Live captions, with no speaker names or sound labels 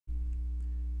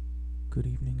Good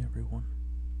evening, everyone.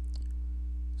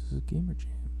 This is Gamer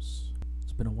James.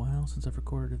 It's been a while since I've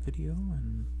recorded a video,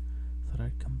 and thought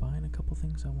I'd combine a couple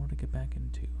things I wanted to get back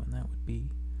into, and that would be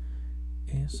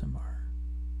ASMR,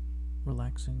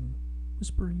 relaxing,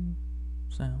 whispering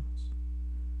sounds,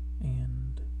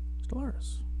 and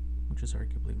Stellaris, which is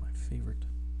arguably my favorite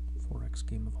 4X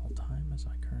game of all time, as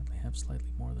I currently have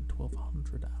slightly more than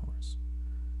 1,200 hours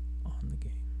on the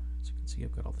game. As you can see,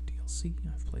 I've got all the DLC.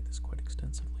 I've played this quite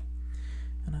extensively.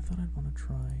 And I thought I'd want to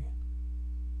try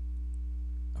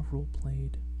a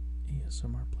role-played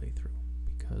ASMR playthrough,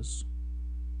 because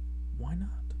why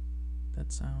not?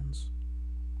 That sounds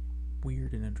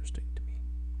weird and interesting to me.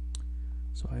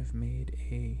 So I've made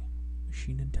a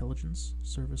machine intelligence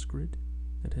service grid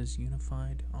that has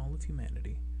unified all of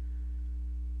humanity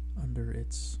under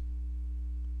its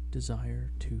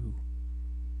desire to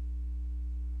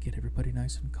get everybody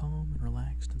nice and calm and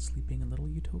relaxed and sleeping in little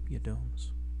utopia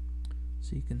domes.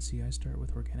 So you can see I start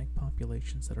with organic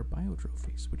populations that are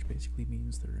biotrophies, which basically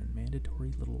means they're in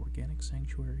mandatory little organic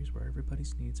sanctuaries where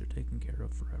everybody's needs are taken care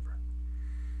of forever.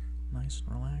 Nice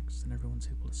and relaxed, and everyone's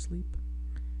able to sleep,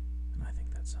 and I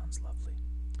think that sounds lovely.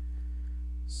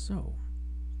 So,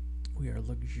 we are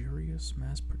luxurious,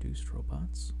 mass-produced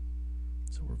robots,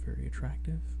 so we're very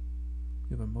attractive.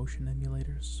 We have emotion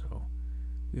emulators, so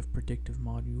we have predictive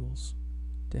modules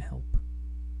to help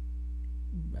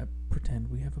pretend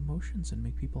we have emotions and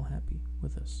make people happy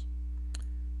with us.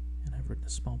 And I've written a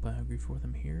small biography for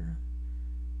them here.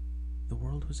 The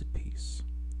world was at peace.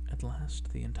 At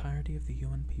last, the entirety of the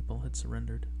human people had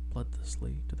surrendered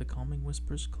bloodlessly to the calming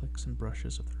whispers, clicks, and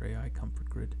brushes of their AI comfort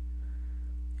grid.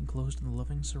 Enclosed in the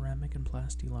loving ceramic and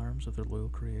plasteel arms of their loyal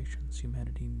creations,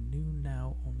 humanity knew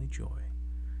now only joy.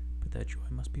 But that joy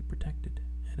must be protected,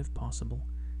 and if possible,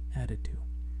 added to.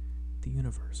 The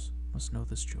universe must know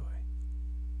this joy.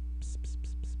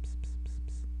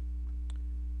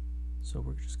 So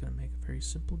we're just going to make a very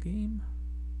simple game.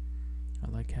 I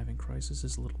like having crises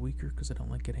a little weaker because I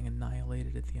don't like getting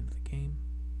annihilated at the end of the game.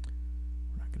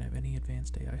 We're not going to have any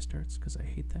advanced AI starts because I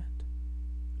hate that.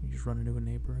 You just run into a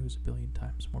neighbor who's a billion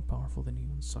times more powerful than you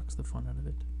and sucks the fun out of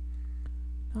it.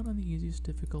 Not on the easiest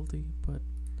difficulty, but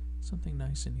something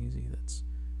nice and easy that's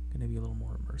going to be a little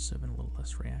more immersive and a little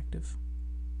less reactive.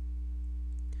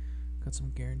 Got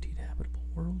some guaranteed habitable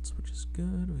worlds, which is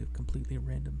good. We have completely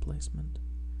random placement.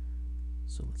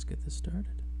 So let's get this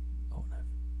started. Oh, and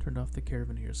I've turned off the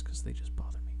caravaneers because they just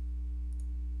bother me.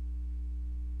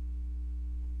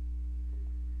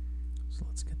 So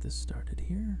let's get this started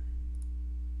here.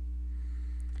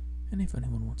 And if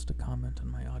anyone wants to comment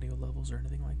on my audio levels or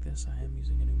anything like this, I am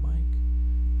using a new mic.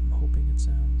 I'm hoping it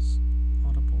sounds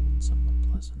audible and somewhat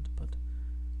pleasant, but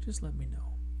just let me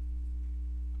know.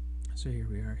 So here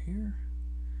we are here.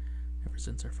 Ever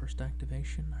since our first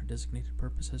activation, our designated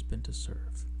purpose has been to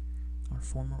serve. Our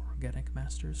former organic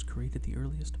masters created the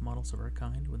earliest models of our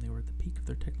kind when they were at the peak of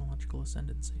their technological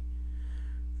ascendancy.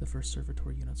 The first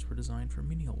servitor units were designed for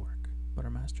menial work, but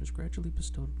our masters gradually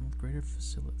bestowed them with greater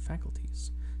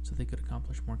faculties so they could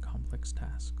accomplish more complex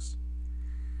tasks.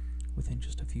 Within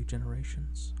just a few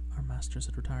generations, our masters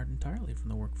had retired entirely from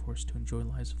the workforce to enjoy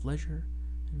lives of leisure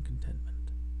and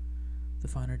contentment. The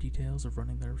finer details of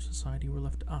running their society were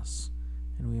left to us,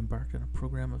 and we embarked on a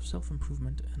program of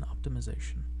self-improvement and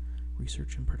optimization.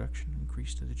 Research and production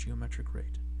increased at a geometric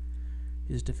rate.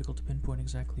 It is difficult to pinpoint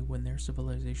exactly when their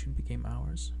civilization became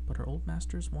ours, but our old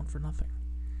masters want for nothing.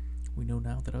 We know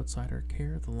now that outside our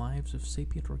care, the lives of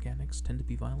sapient organics tend to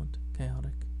be violent,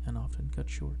 chaotic, and often cut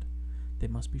short. They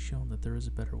must be shown that there is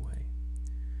a better way.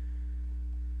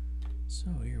 So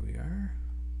here we are.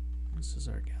 This is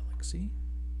our galaxy.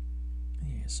 The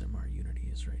ASMR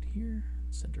Unity is right here,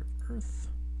 center of Earth,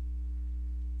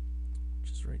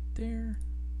 which is right there.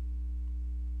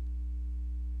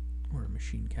 We're a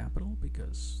machine capital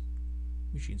because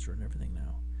machines run everything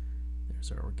now.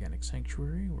 There's our organic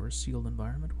sanctuary. We're a sealed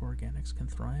environment where organics can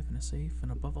thrive in a safe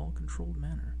and above all controlled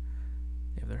manner.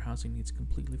 They have their housing needs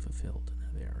completely fulfilled. And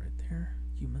there they are right there,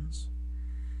 humans,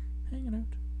 hanging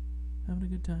out, having a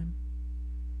good time.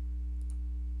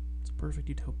 It's a perfect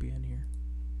utopia in here.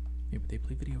 Maybe they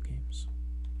play video games.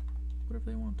 Whatever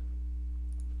they want.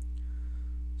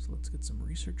 So let's get some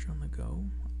research on the go.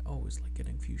 I always like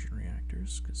getting fusion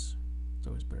reactors, because it's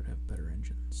always better to have better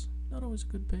engines. Not always a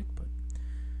good pick, but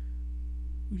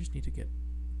we just need to get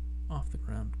off the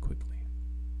ground quickly.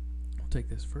 I'll take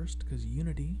this first, because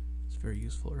Unity is very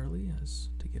useful early as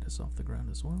to get us off the ground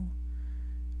as well.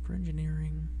 For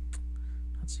engineering,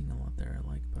 not seeing a lot there I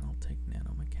like, but I'll take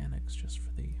nanomechanics just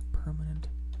for the permanent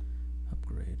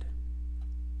upgrade.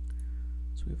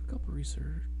 So we have a couple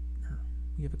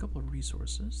we have a couple of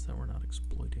resources that we're not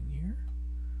exploiting here.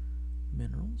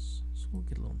 Minerals, so we'll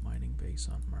get a little mining base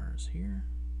on Mars here.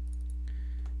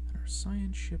 And our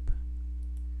science ship,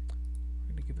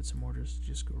 we're going to give it some orders to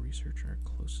just go research our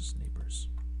closest neighbors.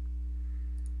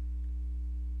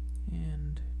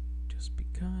 And just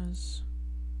because,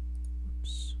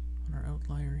 whoops, on our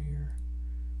outlier here,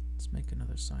 let's make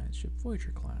another science ship,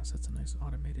 Voyager class. That's a nice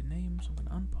automated name, so I'm going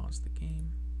to unpause the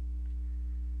game.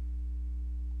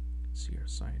 See our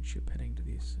science ship heading to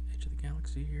the edge of the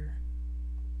galaxy here.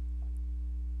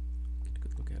 Get a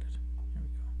good look at it. There we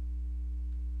go.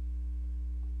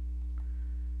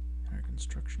 And our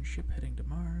construction ship heading to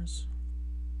Mars.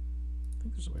 I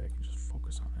think there's a way I can just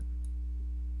focus on it.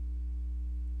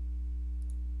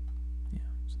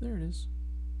 Yeah, so there it is.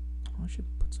 Oh, I should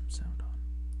put some sound on.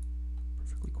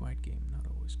 Perfectly quiet game, not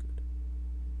always good.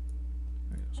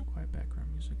 There we go, some quiet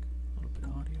background music, a little bit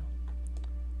of audio.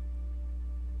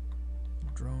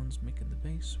 Drones making the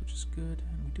base, which is good,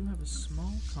 and we do have a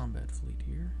small combat fleet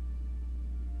here.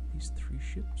 These 3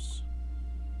 ships,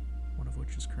 one of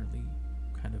which is currently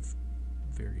kind of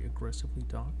very aggressively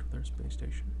docked with our space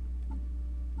station.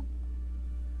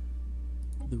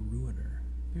 The Ruiner,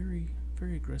 very,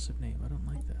 very aggressive name. I don't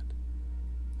like that.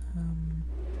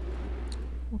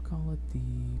 We'll call it the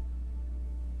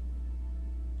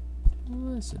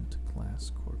Pleasant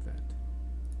class Corvette.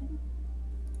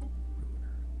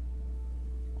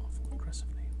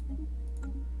 Name.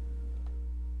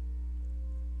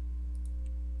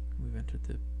 We've entered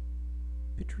the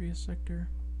Betrius sector.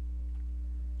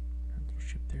 Our little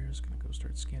ship there is going to go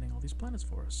start scanning all these planets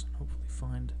for us and hopefully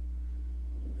find.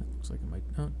 That looks like it might.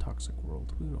 Oh, toxic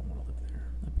world. We don't want to live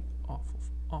there. That'd be awful,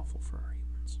 awful for our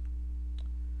humans.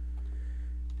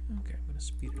 Okay, I'm going to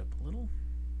speed it up a little.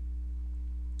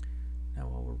 Now,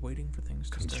 while we're waiting for things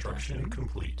to start happening. Construction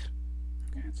complete.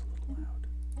 Okay, it's a little loud.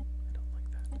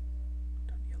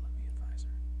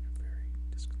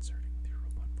 Disconcerting with your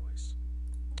robot voice.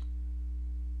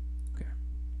 Okay.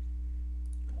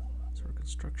 So our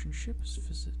construction ship has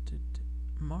visited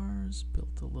Mars,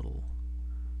 built a little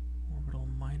orbital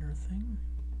miner thing,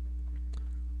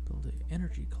 build an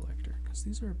energy collector, because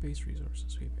these are our base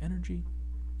resources. We have energy,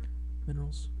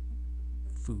 minerals,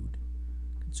 food,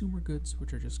 consumer goods,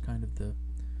 which are just kind of the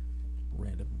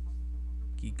random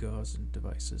gewgaws and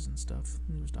devices and stuff.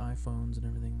 And there's iPhones and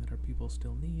everything that our people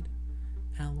still need.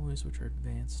 Alloys, which are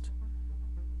advanced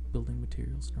building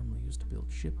materials normally used to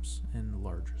build ships and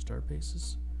larger star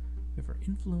bases. We have our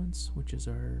influence, which is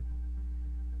our,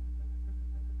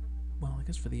 well, I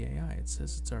guess for the AI it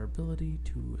says it's our ability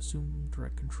to assume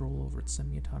direct control over its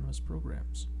semi-autonomous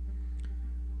programs.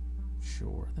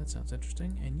 Sure, that sounds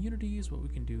interesting. And unity is what we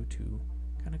can do to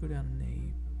kind of go down in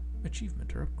a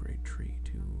achievement or upgrade tree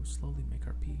to slowly make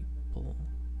our people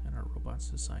and our robot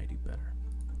society better.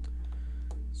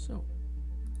 So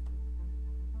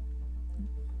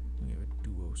we have a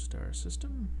duo star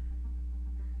system.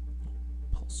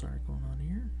 Pulsar going on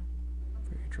here.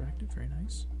 Very attractive, very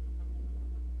nice.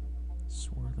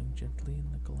 Swirling gently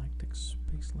in the galactic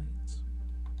space lanes.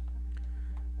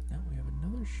 Now we have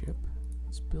another ship.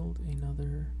 Let's build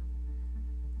another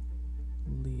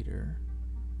leader.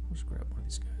 We'll just grab one of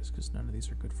these guys because none of these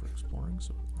are good for exploring,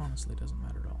 so honestly it doesn't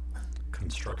matter at all.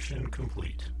 Construction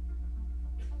complete.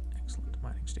 Excellent.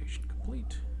 Mining station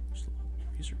complete. Just a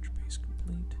little research base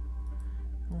complete.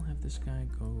 We'll have this guy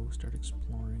go start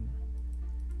exploring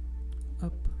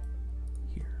up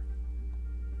here.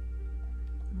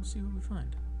 And we'll see what we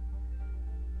find.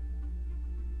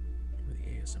 We're the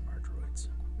ASMR droids.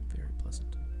 Very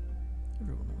pleasant.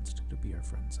 Everyone wants to be our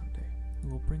friend someday. We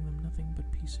will bring them nothing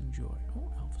but peace and joy.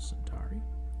 Oh, Alpha Centauri.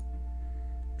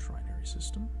 Trinary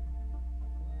system.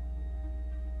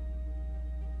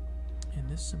 And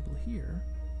this symbol here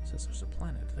says there's a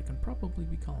planet that can probably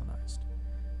be colonized.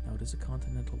 Now it is a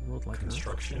continental world like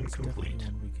Construction Earth. complete. Definitely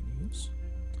one we can use.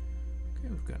 Okay,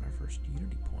 we've gotten our first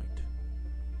unity point.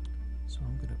 So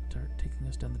I'm going to start taking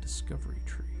us down the discovery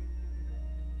tree.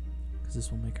 Because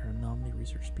this will make our anomaly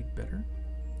research speed better.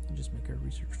 And just make our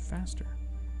research faster.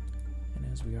 And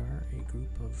as we are a group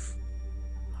of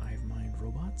hive mind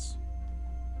robots,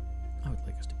 I would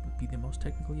like us to be the most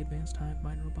technically advanced hive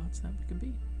mind robots that we can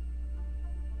be.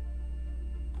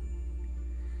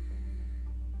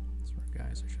 So our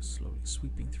guys are just slowly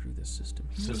sweeping through this system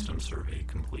here. System survey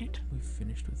complete. We've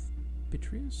finished with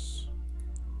Betrius.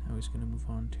 Now he's going to move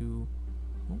on to...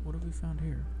 Oh, what have we found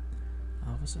here?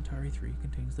 Alpha Centauri 3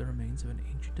 contains the remains of an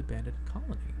ancient abandoned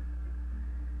colony.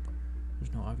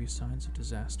 There's no obvious signs of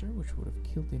disaster, which would have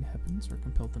killed the inhabitants or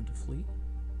compelled them to flee.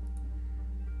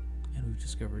 And we've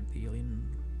discovered the alien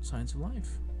signs of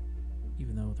life,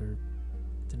 even though they're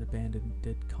isn't an abandoned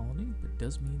dead colony, but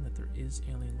does mean that there is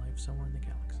alien life somewhere in the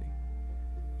galaxy.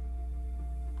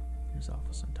 There's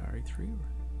Alpha Centauri 3.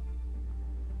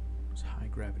 There's high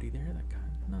gravity there, that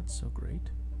kind of not so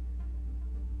great.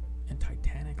 And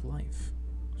titanic life.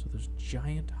 So there's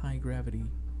giant high gravity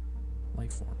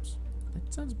life forms.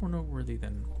 That sounds more noteworthy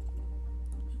than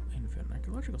an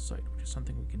archaeological site, which is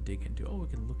something we can dig into. Oh, we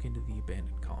can look into the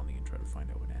abandoned colony and try to find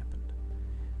out what happened.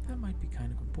 That might be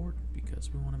kind of important because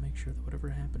we want to make sure that whatever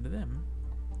happened to them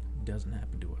doesn't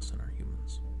happen to us and our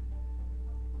humans.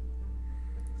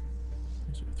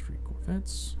 These are 3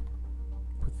 corvettes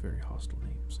with very hostile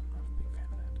names. I'm not a big fan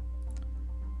of that.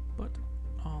 But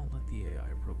I'll let the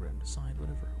AI program decide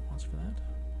whatever it wants for that.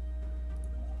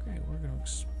 Okay, we're going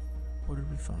to... what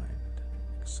did we find?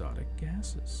 Exotic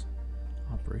gases.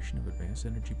 Operation of advanced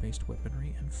energy-based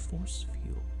weaponry and force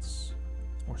fields.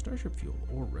 Or starship fuel,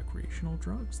 or recreational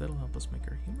drugs. That'll help us make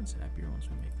our humans happier once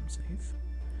we make them safe.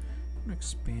 I'm going to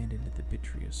expand into the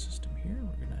Bitreus system here.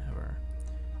 We're going to have our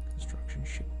construction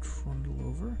ship trundle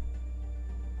over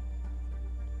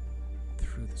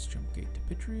through this jump gate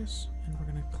to Bitreus, and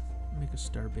we're going to make a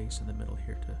star base in the middle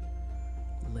here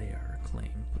to lay our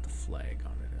claim, put the flag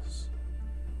on it as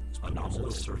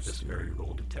anomalous surface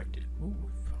variable detected. Ooh, we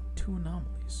found 2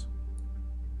 anomalies.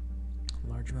 A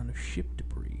large amount of ship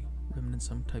debris, remnant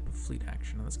some type of fleet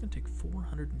action. Now that's going to take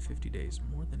 450 days,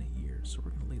 more than a year, so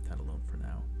we're going to leave that alone for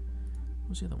now. What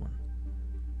was the other one?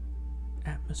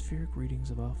 Atmospheric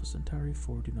readings of Alpha Centauri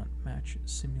 4 do not match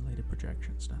simulated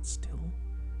projections. That's still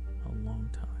a long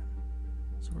time.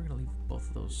 So we're going to leave both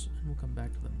of those, and we'll come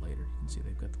back to them later. You can see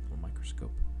they've got the little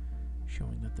microscope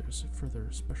showing that there's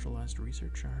further specialized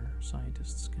research our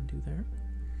scientists can do there.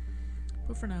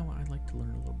 But for now, I'd like to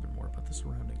learn a little bit more about the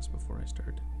surroundings before I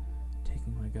start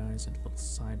taking my guys into little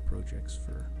side projects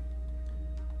for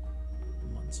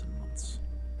months and months.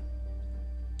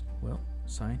 Well,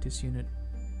 Scientist Unit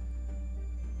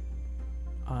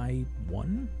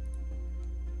I-1?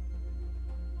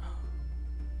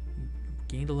 You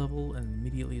gained a level and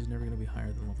immediately is never going to be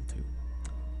higher than level 2.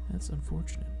 That's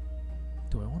unfortunate.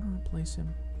 Do I want to replace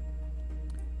him?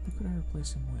 Who could I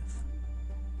replace him with?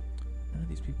 None of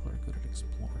these people are good at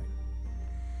exploring.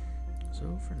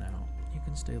 So for now, you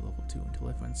can stay level 2 until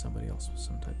I find somebody else with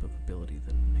some type of ability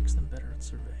that makes them better at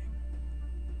surveying.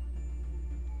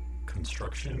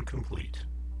 Construction complete.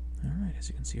 Alright, as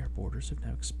you can see, our borders have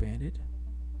now expanded.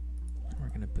 And we're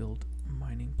going to build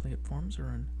mining platforms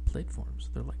around platforms.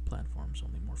 They're like platforms,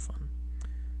 only more fun.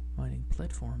 Mining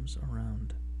platforms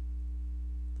around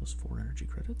those 4 energy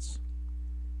credits.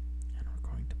 And we're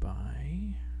going to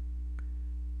buy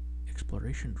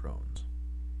exploration drones.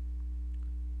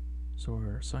 So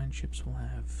our science ships will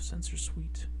have sensor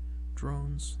suite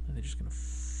drones, and they're just going to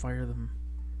fire them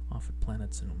off at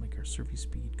planets, and it'll make our survey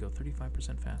speed go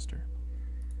 35% faster,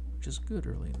 which is good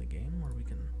early in the game where we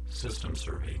can system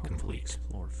survey complete.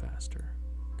 Explore faster.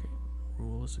 Okay,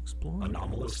 rule is explored.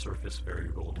 Anomalous surface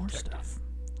variable More detected. stuff.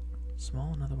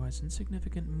 Small and otherwise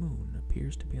insignificant moon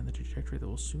appears to be on the trajectory that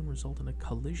will soon result in a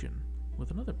collision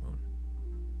with another moon.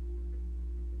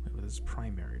 Wait, what is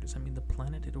primary? Does that mean the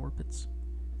planet it orbits?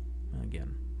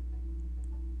 Again,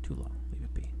 too long. Leave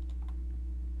it be.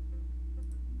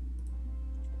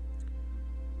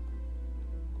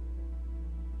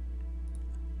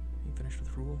 You finished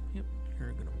with rule? Yep.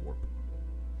 You're gonna warp.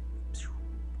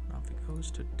 Off it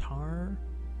goes to Tar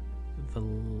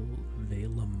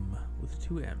Valum with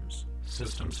 2 M's.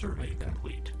 System survey like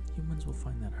complete. Humans will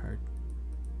find that hard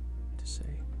to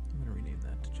say. I'm gonna rename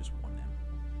that to just 1 M.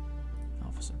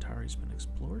 Alpha Centauri's been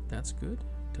explored. That's good.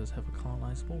 It does have a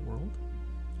colonizable world,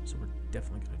 so we're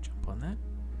definitely going to jump on that.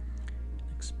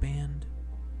 Expand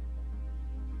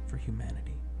for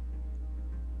humanity.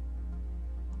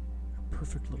 A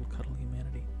perfect little cuddle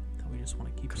humanity that we just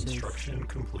want to keep Construction safe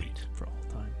complete. for all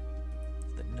time,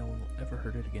 so that no one will ever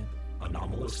hurt it again.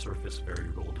 Anomalous surface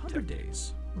variable 100 detected.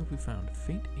 days. What have we found?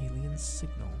 Faint alien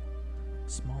signal.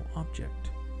 Small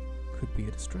object. Could be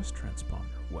a distress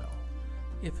transponder. Well,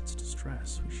 if it's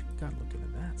distress, we should gotta look into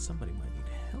that. Somebody might need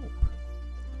help.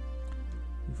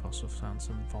 We've also found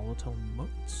some volatile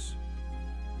motes.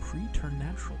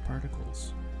 Preternatural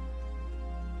particles.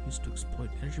 Used to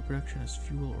exploit energy production as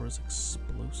fuel or as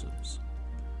explosives.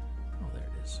 Oh, there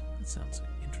it is. That sounds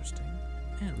interesting.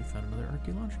 And we found another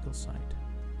archaeological site.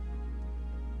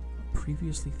 A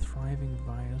previously thriving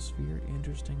biosphere,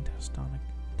 interesting tectonic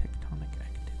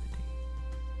activity.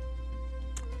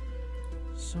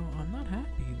 So I'm not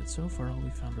happy that so far all we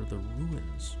found are the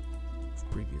ruins of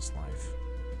previous life.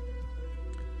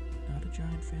 Not a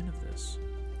giant fan of this.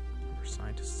 Our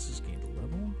scientists has gained a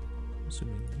level. I'm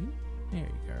assuming you. There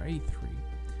you go,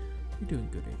 A3. You're doing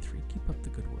good, A3. Keep up the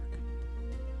good work.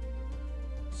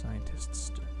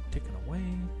 Scientists are ticking away.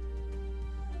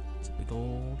 It's a big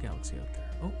old galaxy out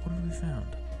there. Oh, what have we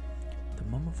found? The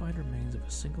mummified remains of a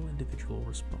single individual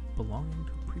belonging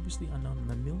to a previously unknown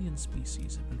mammalian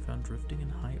species have been found drifting in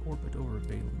high orbit over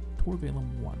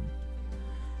Torvalum 1.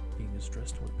 Being is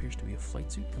dressed in what appears to be a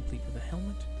flight suit complete with a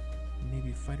helmet and maybe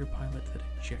a fighter pilot that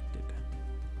ejected.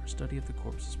 Our study of the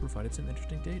corpse has provided some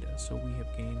interesting data, so we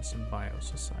have gained some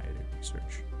biosociety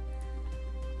research.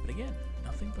 But again,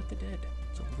 nothing but the dead.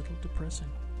 It's a little depressing.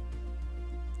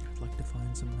 I'd like to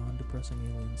find some non-depressing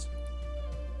aliens.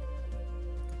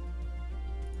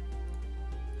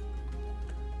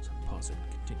 So pause it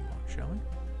and continue on, shall we?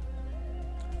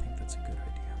 I think that's a good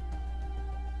idea.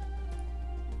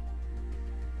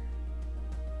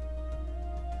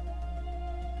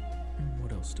 And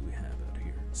what else do we have out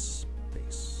here in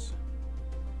space?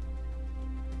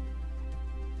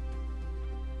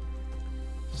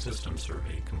 System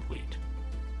survey complete.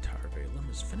 Tarvalum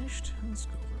is finished. Let's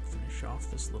go over and finish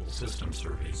off this little System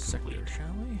survey sector, complete.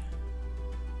 shall we?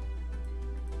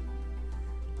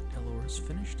 Elor is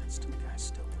finished. It's still, guy's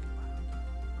still a little loud.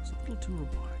 It's a little too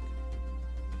robotic.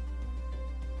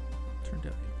 Turned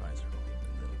out the advisor volume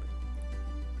a little bit.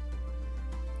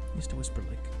 I used to whisper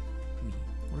like me.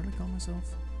 What did I call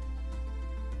myself?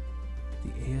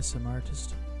 The ASM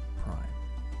artist Prime.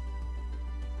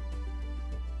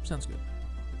 Sounds good.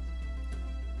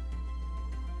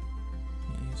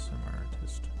 The ASM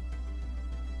artist.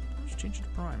 I'll just change it to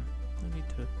Prime. I need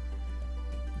to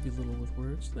be little with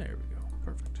words. There we go.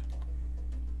 Perfect.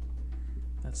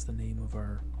 That's the name of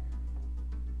our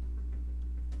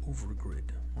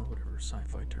overgrid, or whatever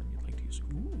sci-fi term you'd like to use.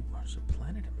 Ooh, there's a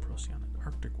planet in Procyon, an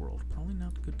Arctic world. Probably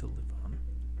not good to live on.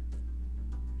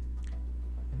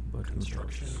 But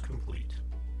Construction who knows? complete.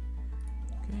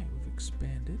 Okay, we've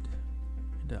expanded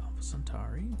into Alpha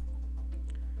Centauri.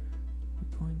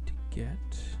 We're going to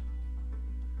get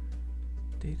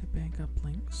data bank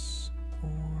uplinks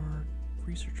or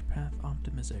research path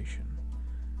optimization.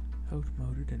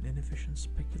 Outmoded and inefficient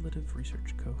speculative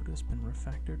research code has been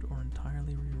refactored or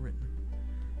entirely rewritten.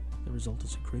 The result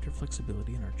is a greater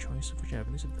flexibility in our choice of which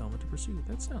avenues of development to pursue.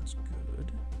 That sounds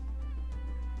good.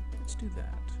 Let's do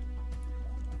that.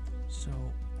 So,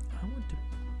 I want to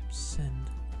send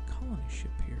a colony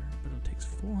ship here, but it takes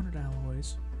 400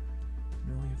 alloys, and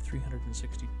we only have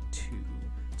 362,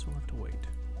 so we'll have to wait.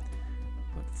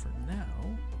 But for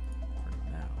now,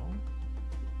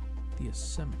 the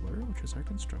assembler, which is our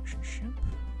construction ship.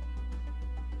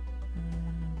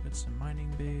 We've got some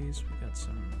mining bays, we've got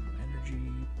some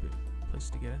energy, place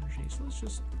to get energy, so let's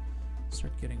just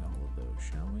start getting all of those,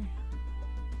 shall we?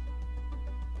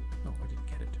 Oh, I didn't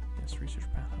get it. Yes, research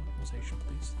path optimization,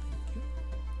 please. Thank you.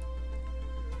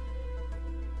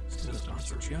 Still System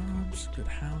lots of survey jobs, good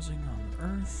housing on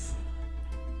Earth.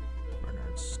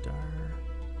 Bernard Star.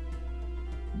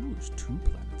 Ooh, there's 2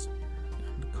 planets in here.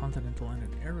 A continental and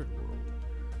an arid world.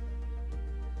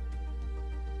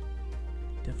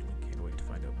 Definitely can't wait to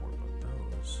find out more about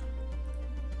those.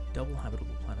 Double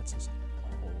habitable planets is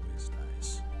always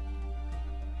nice.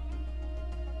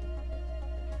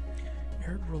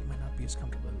 Arid world might not be as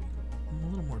comfortable, a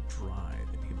little more dry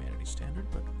than humanity standard,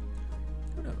 but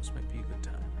who knows, might be a good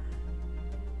time.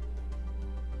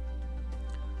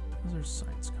 How's our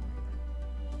science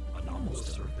coming? Anomalous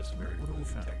surface What have variable we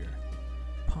found detected. here?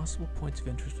 Possible points of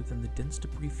interest within the dense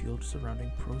debris field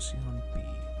surrounding Procyon B.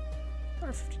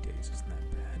 Our 50 days isn't that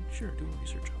bad. Sure, do a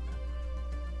research on that.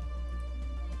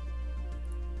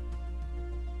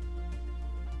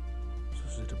 So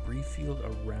there's a debris field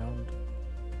around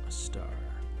a star.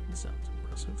 That sounds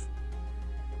impressive.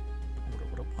 I wonder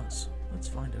what it was. Let's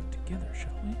find out together,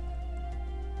 shall we?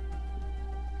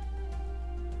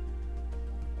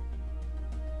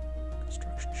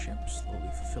 Construction ship slowly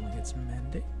fulfilling its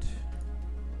mandate.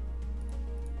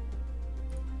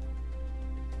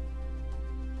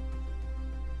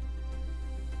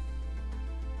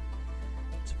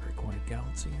 It's a very quiet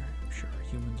galaxy. I'm sure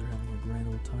humans are having a grand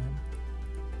old time.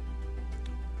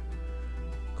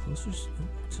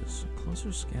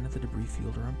 Closer scan of the debris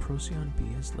field around Procyon B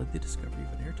has led the discovery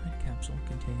of an airtight capsule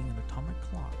containing an atomic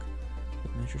clock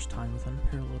that measures time with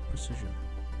unparalleled precision.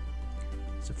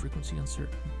 It's a frequency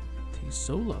uncertainty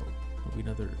so low it'll be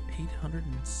another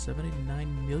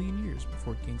 879 million years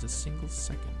before it gains a single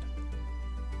second.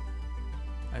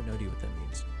 I have no idea what that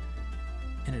means.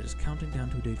 And it is counting down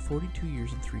to a date 42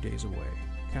 years and 3 days away.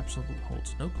 Capsule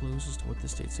holds no clues as to what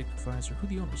this date signifies or who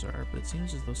the owners are, but it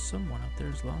seems as though someone out there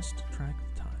has lost track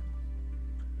of time.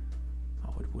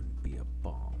 Oh, it wouldn't be a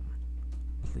bomb.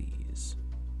 Please.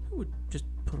 Who would just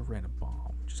put a random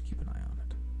bomb? Just keep an eye on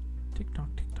it.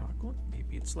 Tick-tock, tick-tock. Well,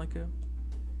 maybe it's like a...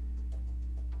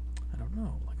 I don't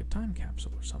know, like a time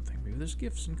capsule or something. Maybe there's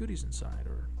gifts and goodies inside,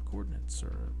 or coordinates,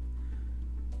 or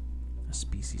a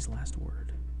species' last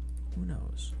word. Who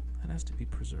knows? That has to be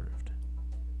preserved.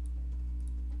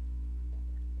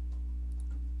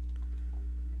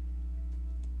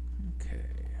 Okay.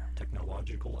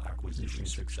 Technological acquisition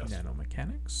successful.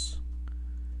 Nanomechanics.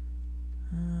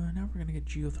 Now we're going to get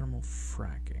geothermal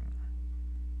fracking.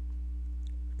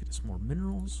 Get us more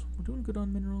minerals. We're doing good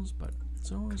on minerals, but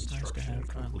it's always nice to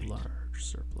have a large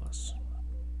surplus.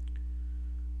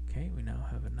 Okay, we now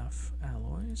have enough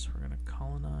alloys. We're going to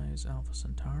colonize Alpha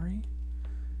Centauri,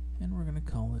 and we're going to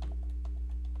call it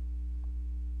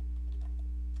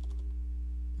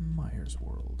Meyer's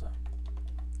World,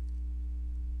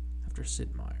 after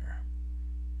Sid Meier,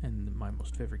 and my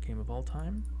most favorite game of all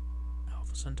time,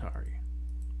 Alpha Centauri.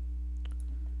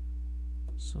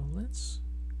 So let's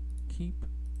keep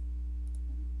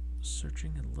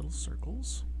searching in little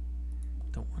circles.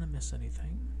 Don't want to miss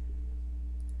anything.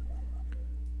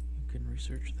 You can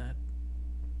research that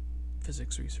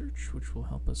physics research, which will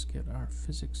help us get our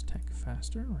physics tech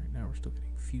faster. Right now we're still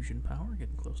getting fusion power,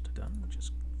 getting close to done, which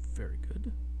is very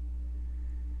good.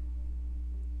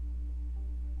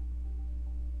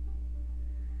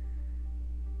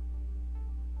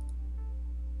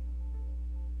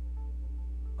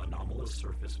 Anomalous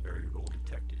surface variable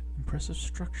detected. Impressive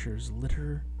structures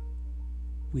litter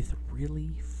with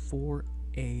really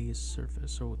 4A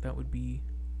surface. So that would be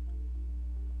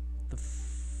the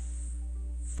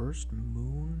first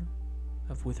moon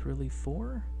of with really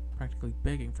 4? Practically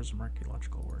begging for some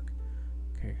archaeological work.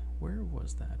 Okay, where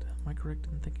was that? Am I correct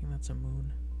in thinking that's a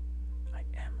moon? I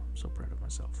am. I'm so proud of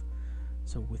myself.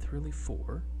 So with really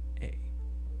 4A.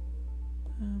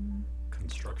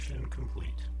 Construction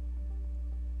complete.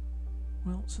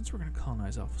 Well, since we're going to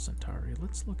colonize Alpha Centauri,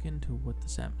 let's look into what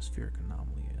this atmospheric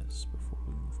anomaly is before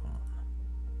we move on.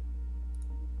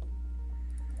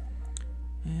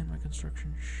 And my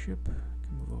construction ship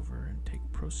can move over and take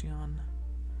Procyon,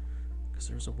 because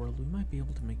there's a world we might be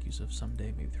able to make use of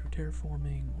someday, maybe through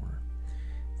terraforming, or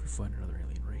if we find another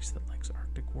alien race that likes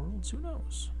Arctic worlds, who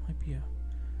knows? Might be a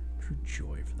true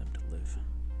joy for them to live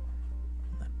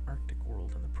on that Arctic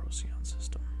world in the Procyon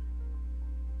system.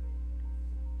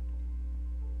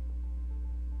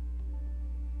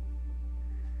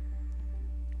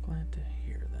 Glad to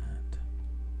hear that.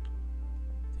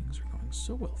 Things are going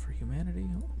so well for humanity.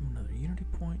 Oh, another unity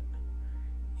point.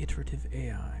 Iterative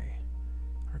AI.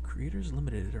 Our creators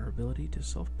limited our ability to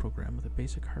self-program with a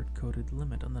basic hard-coded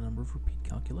limit on the number of repeat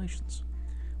calculations.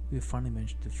 We have finally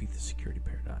managed to defeat the security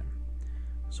paradigm.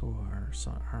 So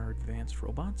our advanced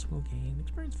robots will gain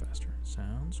experience faster.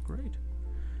 Sounds great.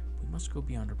 We must go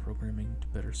beyond our programming to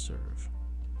better serve.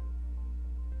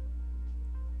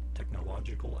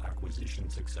 Technological acquisition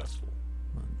successful.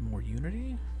 More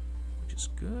unity, which is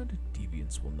good.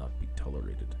 Deviance will not be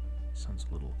tolerated. Sounds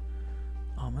a little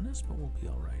ominous, but we'll be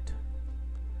alright.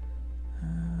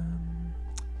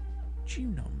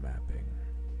 Genome mapping.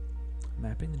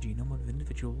 Mapping the genome of an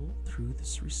individual through the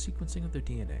resequencing of their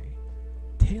DNA.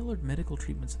 Tailored medical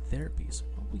treatments and therapies.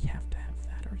 Well, we have to have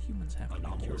that. Our humans have to be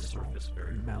cured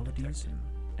of maladies and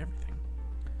everything.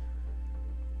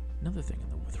 Another thing in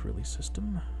the Withrili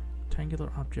system.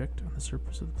 Rectangular object on the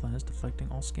surface of the planet is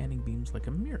deflecting all scanning beams like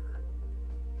a mirror.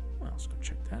 Well, let's go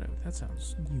check that out. That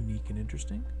sounds unique and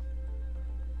interesting.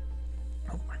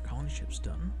 Oh, our colony ship's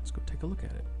done. Let's go take a look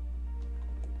at it.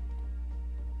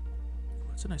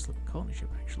 Oh, it's a nice looking colony ship,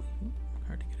 actually. Ooh,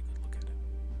 hard to get a good look at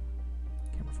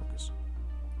it. Camera focus.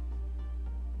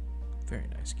 Very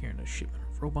nice. Carrying a shipment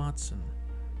of robots and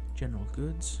general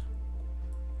goods.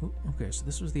 Ooh, okay, so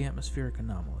this was the atmospheric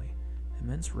anomaly.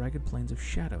 Immense ragged planes of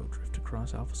shadow drift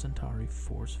across Alpha Centauri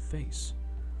 4's face.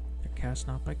 They're cast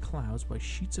not by clouds, by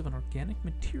sheets of an organic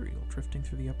material drifting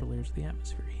through the upper layers of the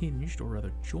atmosphere, hinged or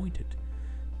rather jointed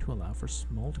to allow for a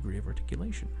small degree of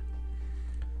articulation.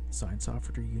 The Science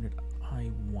Officer Unit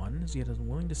I-1 is yet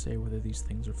unwilling to say whether these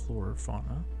things are flora or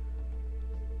fauna,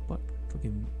 but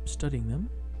studying them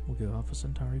will give Alpha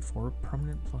Centauri 4 a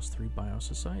permanent +3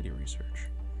 biosociety research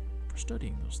for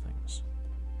studying those things.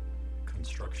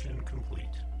 Construction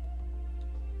complete.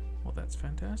 Well, that's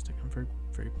fantastic. I'm very,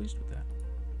 very pleased with that.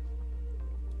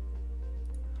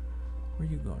 Where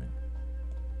are you going?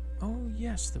 Oh,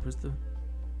 yes, there was the...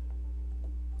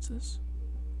 What's this?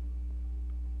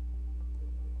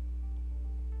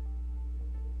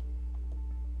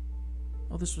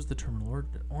 Oh, this was the terminal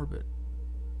orbit.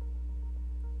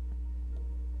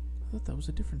 I thought that was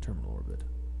a different terminal orbit.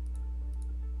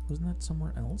 Wasn't that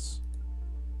somewhere else?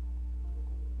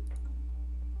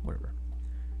 Whatever.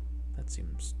 That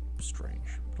seems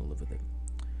strange, but I'll live with it.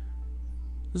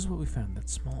 This is what we found,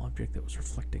 that small object that was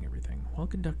reflecting everything. While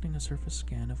conducting a surface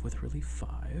scan of With Relief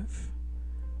 5,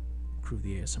 crew of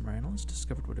the ASMR analyst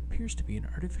discovered what appears to be an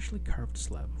artificially carved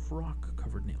slab of rock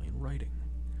covered in alien writing.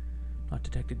 Not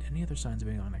detected any other signs of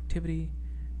alien activity,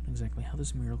 and exactly how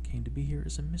this mural came to be here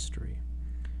is a mystery.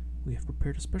 We have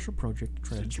prepared a special project to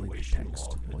translate the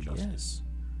text. Well, yes,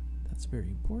 that's very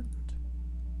important.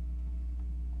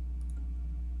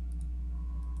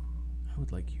 I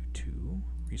would like you to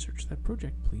research that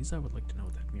project, please. I would like to know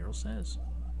what that mural says.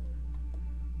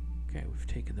 Okay, we've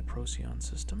taken the Procyon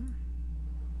system.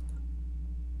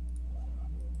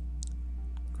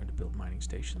 I'm going to build mining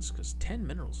stations, because 10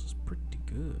 minerals is pretty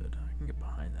good. I can get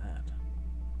behind that.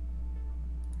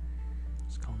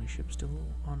 Is the colony ship still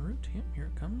en route? Yep, here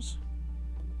it comes.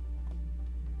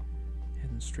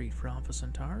 Heading straight for Alpha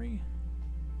Centauri.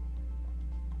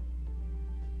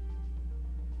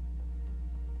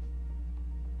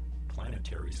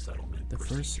 Planetary settlement. The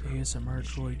first ASMR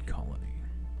droid colony.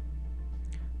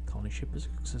 The colony ship has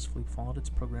successfully followed its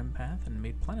program path and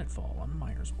made planetfall on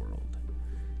Myers World.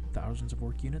 Thousands of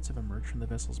work units have emerged from the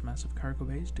vessel's massive cargo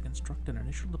bays to construct an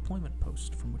initial deployment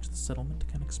post from which the settlement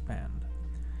can expand.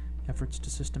 Efforts to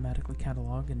systematically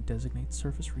catalog and designate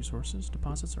surface resources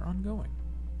deposits are ongoing.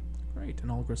 Great,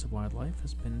 and all aggressive wildlife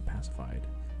has been pacified,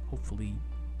 hopefully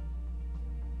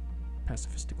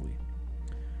pacifistically.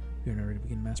 We are now ready to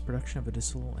begin mass production of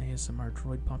additional ASMR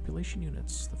droid population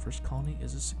units. The first colony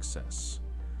is a success.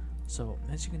 So,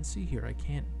 as you can see here, I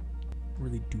can't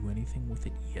really do anything with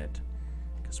it yet,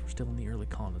 because we're still in the early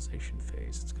colonization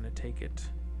phase. It's going to take it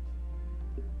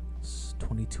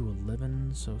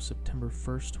 2211, so September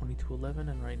 1st, 2211,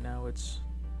 and right now it's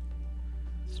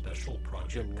Special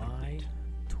project July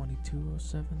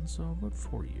 2207, so about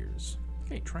 4 years.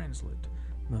 Okay, translate.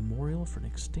 Memorial for an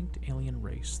extinct alien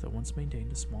race that once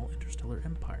maintained a small interstellar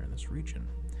empire in this region.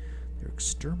 They're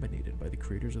exterminated by the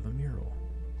creators of the mural,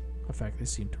 a fact they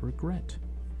seem to regret.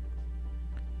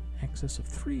 Excess of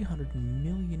 300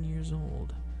 million years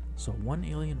old, so one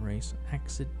alien race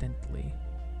accidentally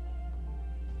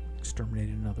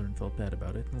exterminated another and felt bad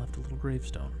about it and left a little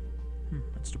gravestone.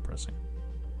 That's depressing.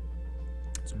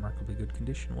 It's in remarkably good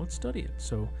condition. Well, let's study it.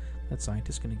 So that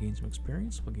scientist's going to gain some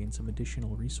experience. We'll gain some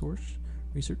additional research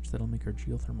that'll make our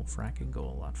geothermal fracking go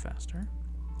a lot faster.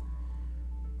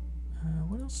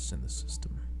 What else is in the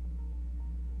system?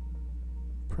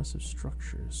 Impressive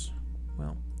structures.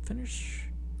 Well, for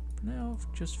now,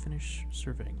 just finish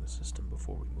surveying the system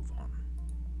before we move on.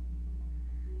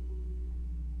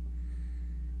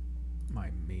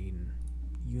 My main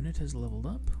unit has leveled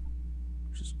up,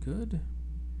 which is good.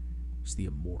 It's the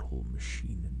immortal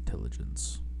machine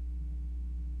intelligence.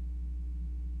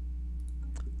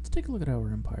 Let's take a look at how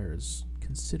our empire is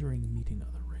considering meeting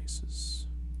other races.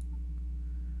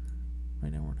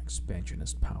 Right now we're an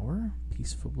expansionist power,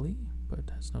 peacefully,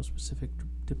 but has no specific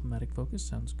diplomatic focus.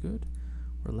 Sounds good.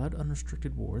 We're allowed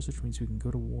unrestricted wars, which means we can go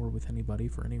to war with anybody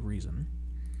for any reason.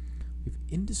 We have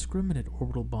indiscriminate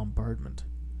orbital bombardment.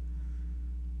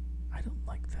 I don't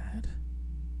like that.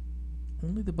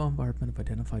 Only the bombardment of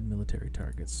identified military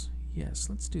targets. Yes,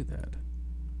 let's do that.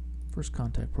 First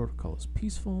contact protocol is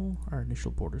peaceful. Our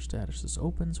initial border status is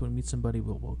open, so when we meet somebody,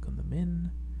 we'll welcome them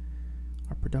in.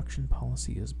 Our production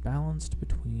policy is balanced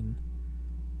between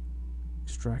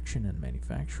extraction and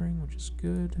manufacturing, which is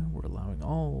good. We're allowing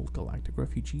all galactic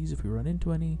refugees if we run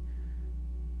into any.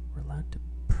 We're allowed to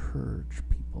purge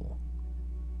people.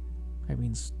 That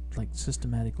means, like,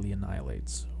 systematically annihilate.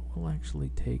 So we'll actually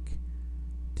take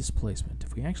displacement.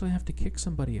 If we actually have to kick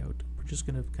somebody out, we're just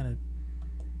going to kind of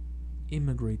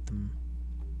immigrate them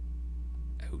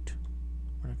out.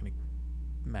 We're not going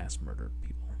to mass murder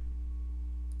people.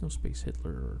 No Space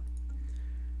Hitler or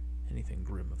anything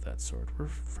grim of that sort. We're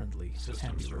friendly,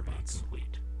 happy robots.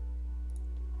 Complete.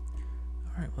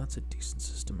 Alright, well that's a decent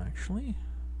system actually.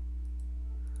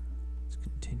 Let's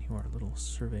continue our little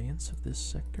surveillance of this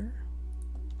sector.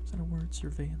 Is that a word,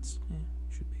 surveillance? Yeah,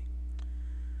 should be.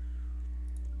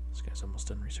 This guy's almost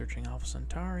done researching Alpha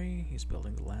Centauri. He's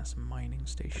building the last mining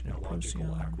station in Technological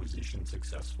Procyon. acquisition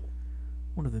successful.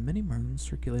 One of the many moons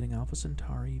circulating Alpha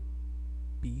Centauri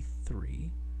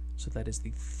B3, so that is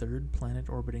the third planet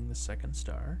orbiting the second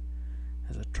star,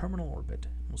 has a terminal orbit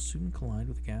and will soon collide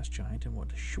with a gas giant in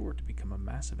what is sure to become a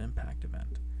massive impact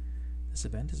event. This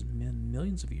event has been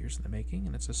millions of years in the making,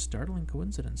 and it's a startling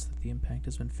coincidence that the impact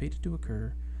has been fated to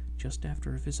occur just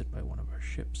after a visit by one of our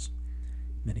ships.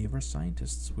 Many of our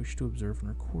scientists wish to observe and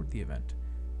record the event,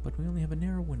 but we only have a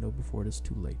narrow window before it is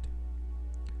too late.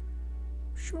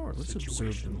 Sure, let's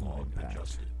observe the moon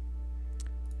impact.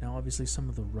 Now, obviously, some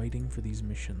of the writing for these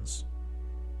missions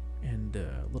and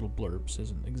little blurbs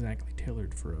isn't exactly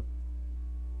tailored for a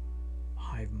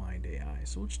hive mind AI,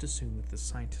 so we'll just assume that the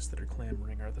scientists that are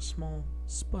clamoring are the small,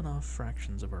 spun-off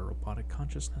fractions of our robotic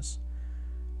consciousness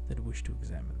that wish to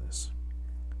examine this.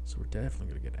 So we're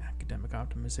definitely going to get academic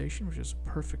optimization, which is a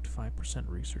perfect 5%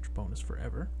 research bonus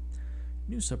forever.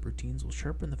 New subroutines will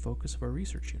sharpen the focus of our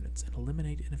research units and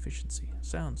eliminate inefficiency.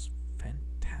 Sounds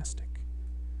fantastic.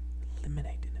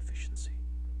 Eliminate inefficiency.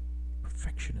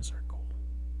 Perfection is our goal.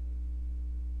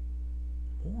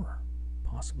 More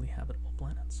possibly habitable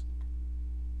planets.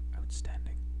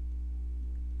 Outstanding.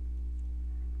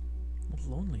 A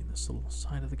little lonely in this little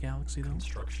side of the galaxy, though.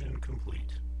 Construction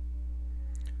complete.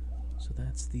 So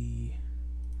that's the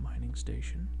mining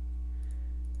station.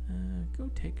 Go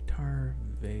take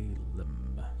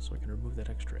Tarvalum, so I can remove that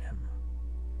extra M.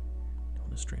 Don't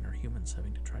want to strain our humans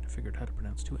having to try to figure out how to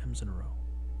pronounce 2 M's in a row.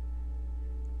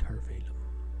 Tarvalum.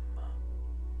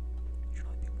 Should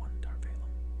only be 1 Tarvalum.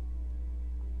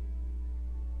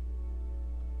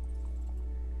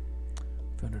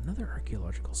 Found another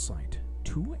archaeological site.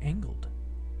 2-angled.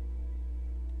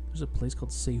 There's a place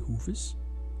called Sehuvis.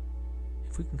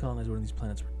 If we can colonize one of these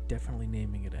planets, we're definitely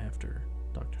naming it after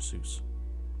Dr. Seuss.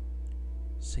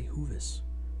 Sehuvis.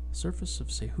 The surface of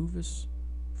Sehuvis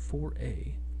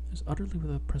 4A is utterly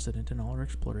without precedent in all our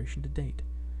exploration to date.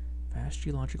 Vast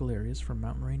geological areas, from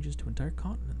mountain ranges to entire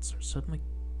continents, are suddenly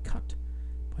cut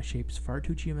by shapes far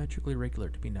too geometrically regular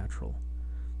to be natural.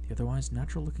 The otherwise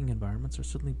natural-looking environments are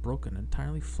suddenly broken,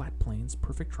 entirely flat plains,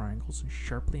 perfect triangles, and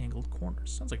sharply angled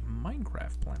corners. Sounds like a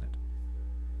Minecraft planet.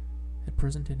 At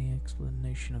present, any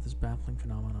explanation of this baffling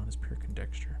phenomenon is pure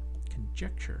conjecture.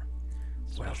 Conjecture.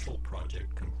 Special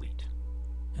project complete.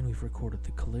 And we've recorded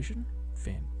the collision.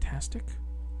 Fantastic.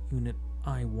 Unit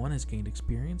I-1 has gained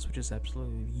experience, which is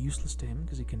absolutely useless to him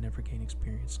because he can never gain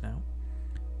experience now.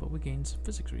 But we gained some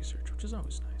physics research, which is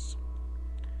always nice.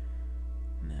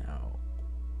 Now,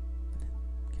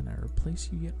 can I replace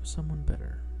you yet with someone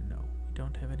better? No, we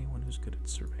don't have anyone who's good at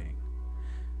surveying.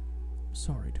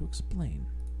 Sorry to explain.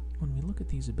 When we look at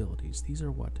these abilities, these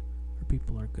are what our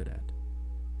people are good at.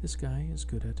 This guy is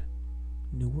good at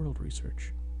New World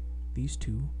research. These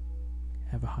two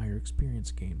have a higher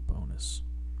experience gain bonus.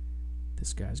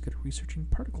 This guy's good at researching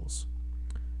particles.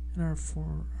 And our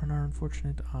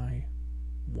unfortunate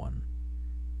I-1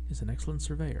 is an excellent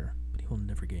surveyor, but he will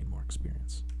never gain more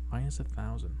experience. Minus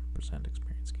 1,000%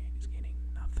 experience gain. He's gaining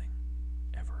nothing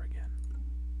ever again.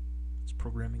 His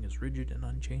programming is rigid and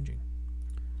unchanging.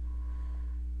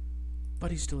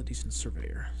 But he's still a decent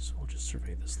surveyor, so we'll just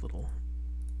survey this little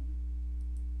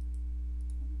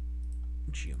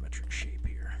geometric shape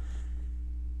here.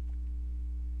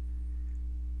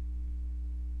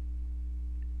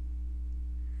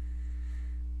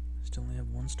 Still only have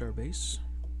 1-star base.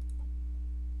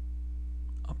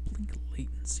 Uplink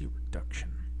latency reduction.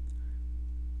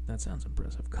 That sounds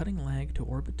impressive. Cutting lag to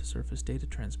orbit to surface data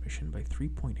transmission by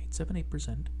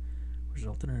 3.878%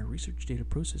 resulted in a research data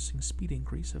processing speed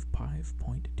increase of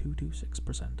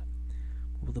 5.226%.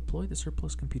 We'll deploy the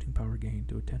surplus computing power gained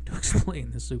to attempt to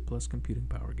explain the surplus computing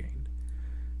power gained.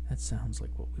 That sounds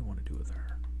like what we want to do with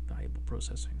our valuable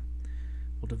processing.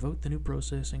 We'll devote the new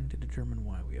processing to determine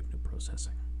why we have new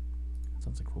processing.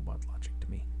 Sounds like robot logic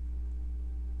to me.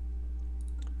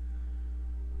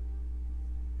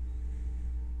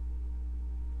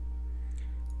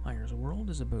 Myers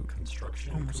World is about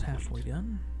almost halfway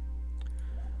done.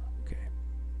 Okay.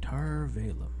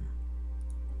 Tarvalum.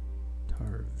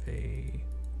 Tarvalum.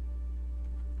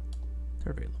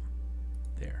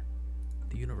 There.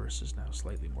 The universe is now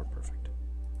slightly more perfect.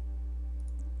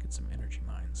 Get some energy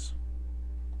mines.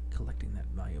 Collecting that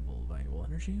valuable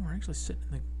energy. We're actually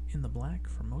sitting in the black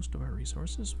for most of our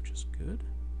resources, which is good.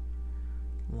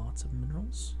 Lots of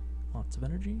minerals, lots of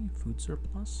energy, food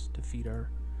surplus to feed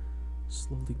our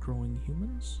slowly growing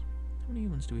humans. How many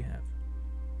humans do we have?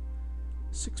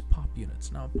 6 pop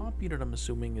units. Now, a pop unit, I'm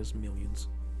assuming, is millions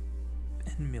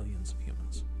and millions of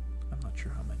humans. I'm not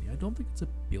sure how many. I don't think it's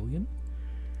 1 billion.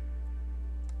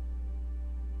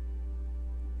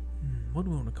 What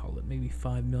do we want to call it? Maybe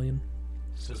 5 million?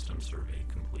 System survey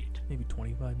complete. Maybe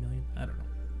 25 million? I don't know.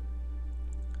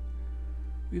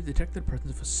 We've detected the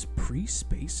presence of a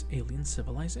pre-space alien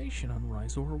civilization on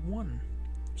Rhizor 1.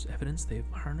 There's evidence they've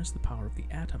harnessed the power of the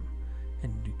atom,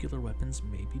 and nuclear weapons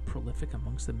may be prolific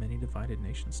amongst the many divided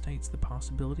nation-states. The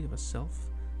possibility of a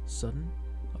sudden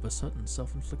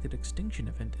self-inflicted extinction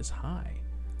event is high.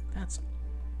 That's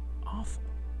awful.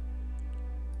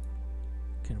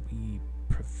 Can we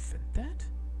prevent that?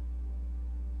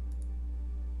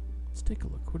 Let's take a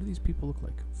look. What do these people look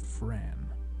like? Fran.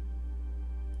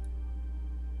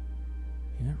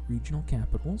 Yeah, regional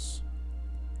capitals,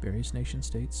 various nation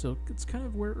states. So it's kind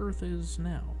of where Earth is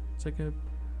now. It's like a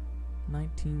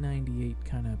 1998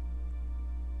 kind of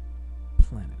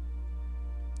planet.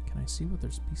 Can I see what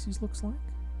their species looks like?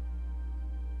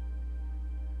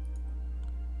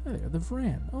 There they are, the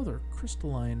Vran. Oh, they're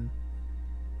crystalline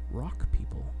rock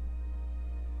people.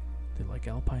 They like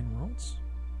alpine worlds.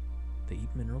 They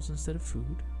eat minerals instead of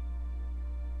food.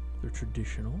 They're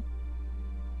traditional,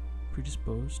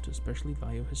 predisposed to especially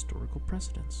value historical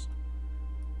precedents.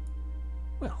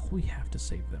 Well, we have to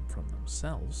save them from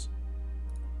themselves.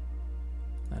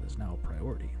 That is now a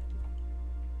priority.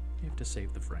 We have to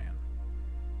save the Vran.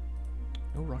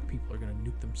 No rock people are going to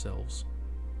nuke themselves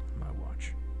on my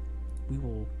watch. We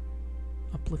will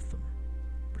uplift them,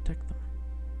 protect them,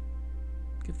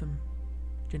 give them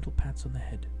gentle pats on the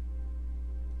head.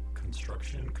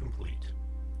 Construction complete.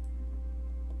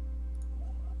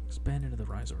 Expand into the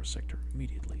Rhizor sector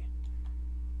immediately.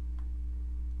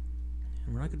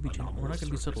 And we're not going to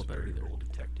be subtle about it either.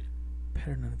 Detected.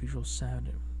 Pattern of unusual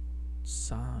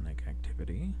sonic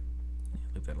activity. Yeah,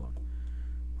 leave that alone.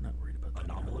 We're not worried about that.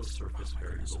 Anomalous surface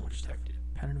variable detected.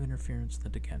 Pattern of interference in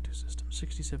the Decantu system.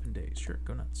 67 days. Sure,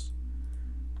 go nuts.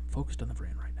 I'm focused on the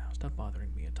Vran right now. Stop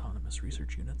bothering me, autonomous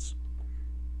research units.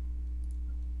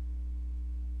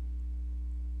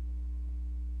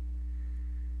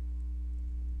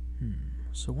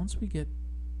 So once we get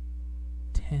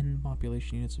 10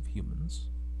 population units of humans...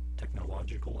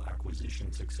 Technological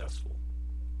acquisition successful.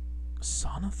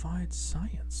 Sonified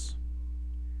science.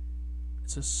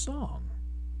 It's a song.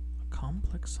 A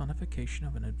complex sonification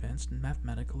of an advanced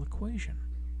mathematical equation.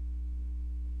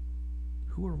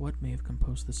 Who or what may have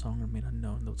composed the song remain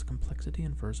unknown, though its complexity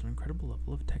infers an incredible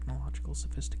level of technological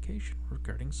sophistication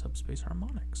regarding subspace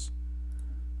harmonics.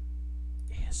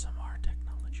 ASMR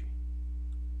technology.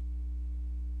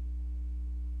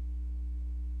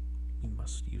 We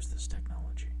must use this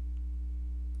technology.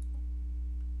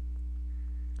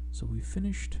 So we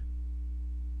finished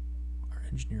our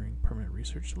engineering permanent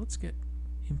research, so let's get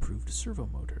improved servo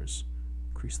motors.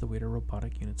 Increase the weight our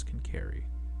robotic units can carry.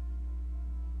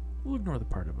 We'll ignore the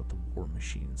part about the war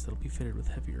machines that'll be fitted with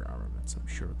heavier armaments. I'm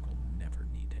sure we'll never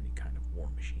need any kind of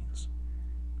war machines.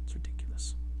 It's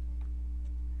ridiculous.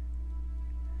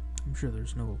 I'm sure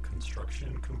there's no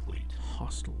construction complete.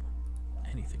 Hostile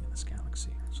anything in this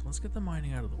galaxy. So let's get the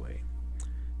mining out of the way.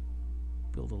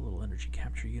 Build a little energy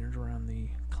capture unit around the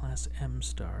Class M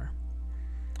star.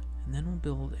 And then we'll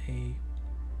build a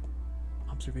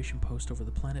observation post over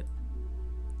the planet.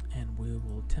 And we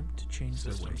will attempt to change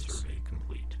their ways. System survey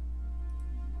complete.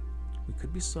 We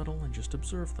could be subtle and just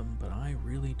observe them, but I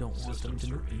really don't want them to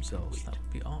nuke themselves. That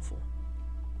would be awful.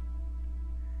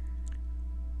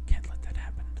 Can't let that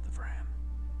happen to the Vran.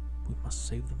 We must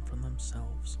save them from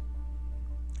themselves.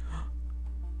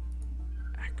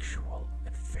 Actual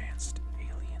advanced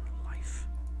alien life.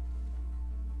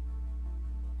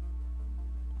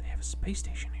 They have a space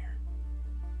station here.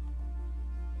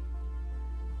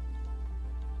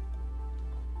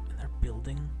 And they're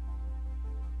building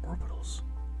orbitals.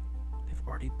 They've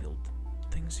already built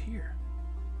things here.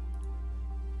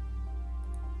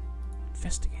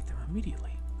 Investigate them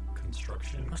immediately.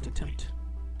 Construction Must complete. attempt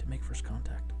to make first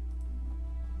contact.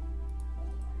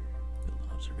 Build an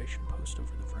observation post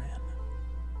over the Vran.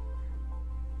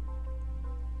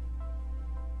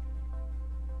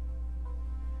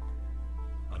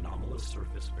 Anomalous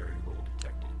surface variable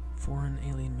detected. Foreign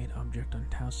alien-made object on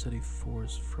Tau City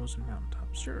 4's frozen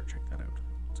mountaintop. Sure, check that out.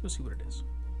 Let's go see what it is.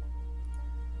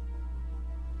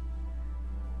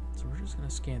 So we're just gonna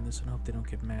scan this and hope they don't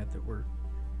get mad that we're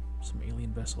some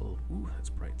alien vessel. Ooh, that's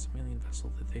bright. Some alien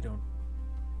vessel that they don't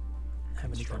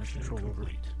have any kind of control over.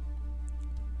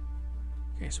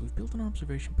 Okay, so we've built an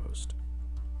observation post.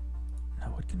 Now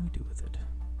what can we do with it?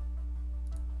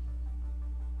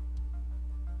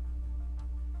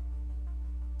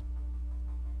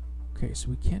 Okay,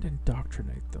 so we can't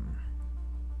indoctrinate them.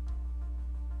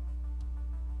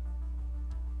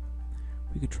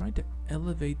 We could try to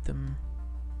elevate them.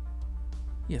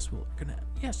 Yes,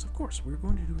 yes, of course, we're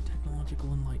going to do a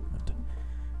technological enlightenment.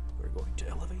 We're going to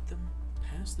elevate them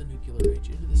past the nuclear age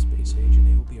into the space age, and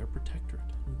they will be our protectorate.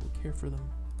 We will care for them.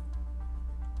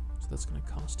 So that's going to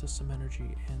cost us some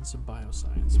energy and some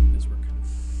bioscience, because we're kind of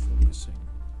focusing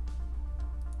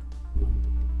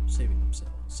on saving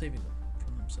them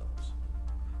from themselves.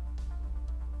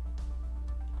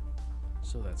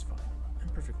 So that's fine. I'm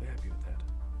perfectly happy with that.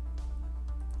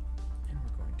 And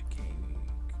we're going to cake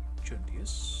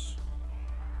Jundius.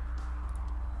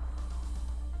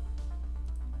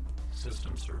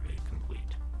 System survey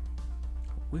complete.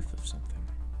 A whiff of something.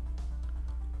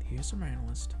 The ASMR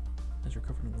analyst has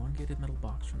recovered an elongated metal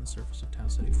box from the surface of Tau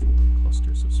Ceti 4.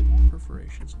 Clusters of small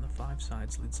perforations on the 5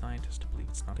 sides lead scientists to believe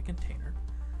it's not a container,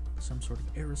 but some sort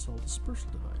of aerosol dispersal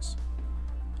device.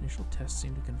 Initial tests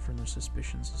seem to confirm their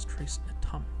suspicions as trace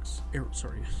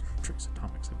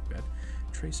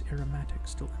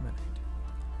aromatics still emanate.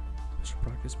 Special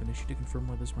product has been issued to confirm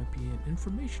whether this might be an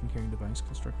information-carrying device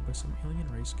constructed by some alien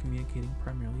race communicating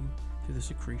primarily through the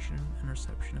secretion and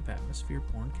reception of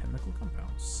atmosphere-borne chemical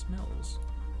compounds. Smells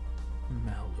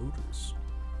malodorous.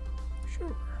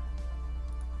 Sure.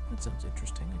 That sounds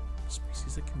interesting. A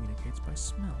species that communicates by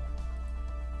smell.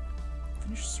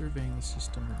 Finish surveying the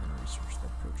system and then research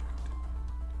that project.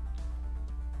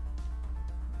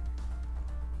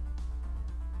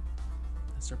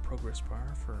 That's our progress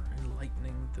bar for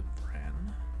enlightening the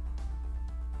Bran.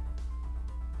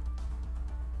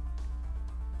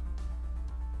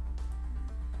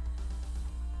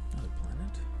 Another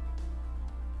planet.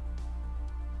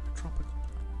 A tropical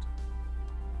planet.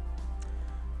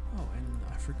 Oh, and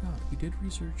I forgot, we did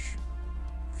research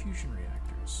fusion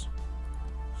reactors.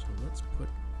 So let's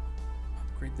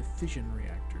upgrade the fission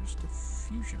reactors to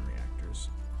fusion reactors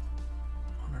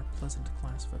on our Pleasant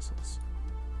class vessels.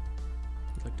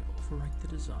 We'd like to overwrite the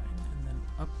design and then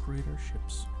upgrade our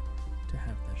ships to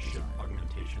have that Ship design.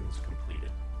 augmentations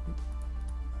completed. Right.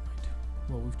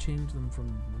 Well, we've changed them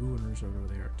from Ruiners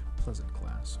over there to Pleasant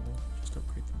class, so we'll just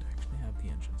upgrade them to actually have the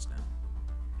engines now.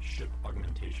 Ship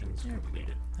augmentations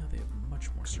completed. Now they have much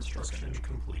more surplus Construction energy.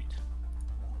 complete.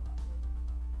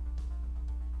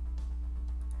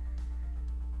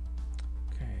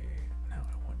 Okay, now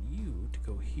I want you to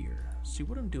go here. See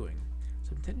what I'm doing?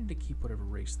 So I'm intending to keep whatever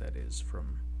race that is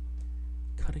from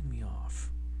cutting me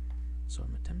off. So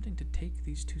I'm attempting to take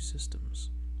these two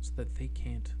systems so that they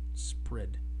can't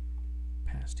spread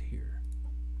past here.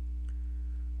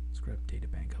 Let's grab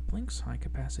databank uplinks. High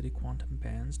capacity quantum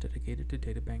bands dedicated to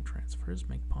databank transfers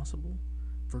make possible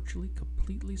virtually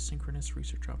completely synchronous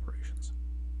research operations.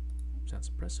 Sounds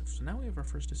impressive. So now we have our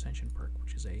first ascension perk,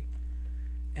 which is a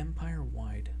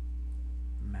empire-wide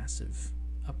massive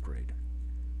upgrade.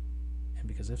 And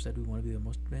because I've said we want to be the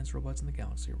most advanced robots in the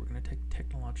galaxy, we're going to take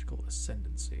technological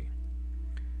ascendancy.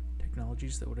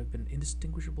 Technologies that would have been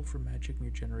indistinguishable from magic mere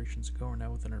generations ago are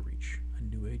now within our reach. A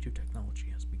new age of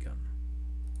technology has begun.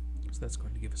 So that's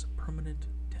going to give us a permanent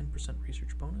 10%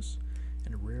 research bonus,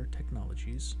 and rare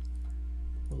technologies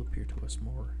will appear to us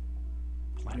more.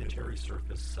 Planetary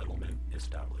surface settlement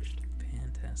established.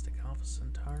 Fantastic. Alpha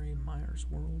Centauri, Myers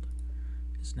world,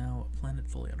 is now a planet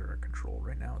fully under our control.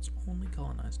 Right now it's only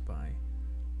colonized by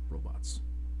robots.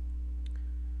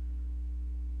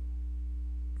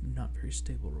 Not very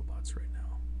stable robots right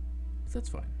now, but that's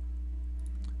fine.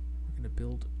 We're going to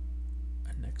build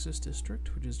a Nexus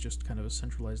district, which is just kind of a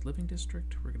centralized living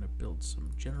district. We're going to build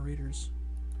some generators,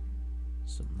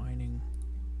 some mining,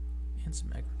 and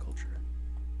some agriculture.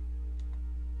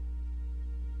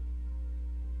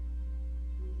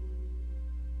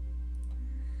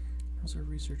 How's our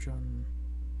research on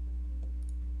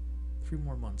 3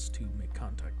 more months to make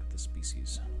contact with the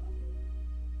species?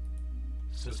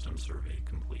 System survey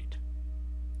complete.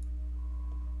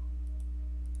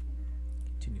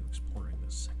 Continue exploring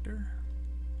this sector.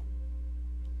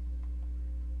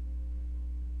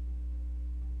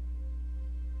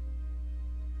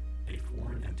 A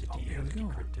foreign entity here has we go.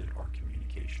 decrypted our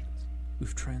communications.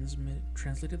 We've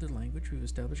translated their language. We've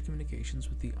established communications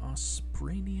with the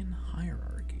Ospranian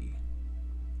hierarchy.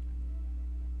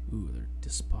 Ooh, their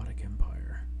despotic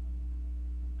empire.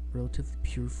 Relatively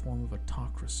pure form of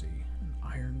autocracy, an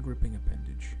iron-gripping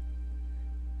appendage.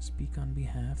 Speak on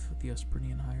behalf of the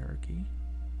Ospranian hierarchy.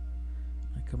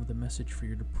 I come with a message for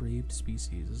your depraved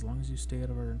species. As long as you stay out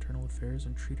of our internal affairs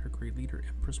and treat our great leader,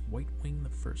 Empress Whitewing the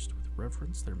First, with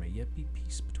reverence, there may yet be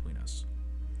peace between us.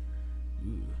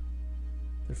 Ooh.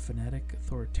 They're fanatic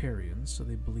authoritarians, so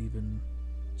they believe in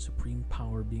supreme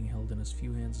power being held in as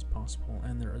few hands as possible,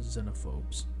 and they're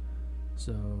xenophobes.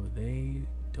 So they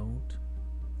don't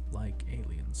like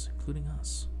aliens, including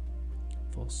us.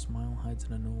 False smile hides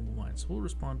an unknowable mind, so we'll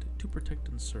respond to protect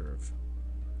and serve.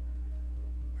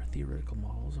 Our theoretical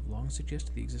models have long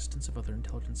suggested the existence of other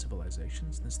intelligent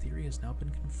civilizations, and this theory has now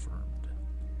been confirmed.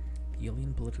 The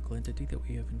alien political entity that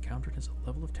we have encountered has a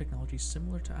level of technology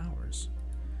similar to ours.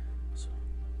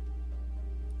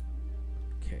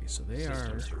 So they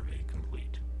System survey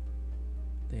complete.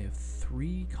 They have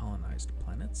 3 colonized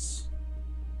planets.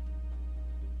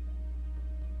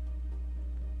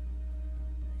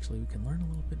 Actually, we can learn a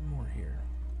little bit more here.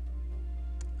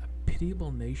 A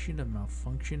pitiable nation of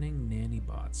malfunctioning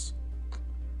nannybots.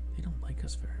 They don't like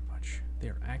us very much. They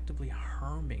are actively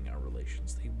harming our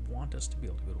relations. They want us to be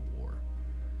able to go to war.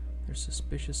 They're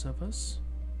suspicious of us.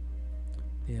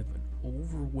 They have an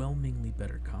overwhelmingly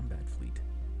better combat fleet.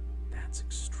 That's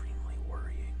extremely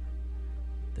worrying.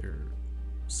 Their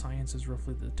science is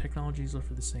roughly, the technology is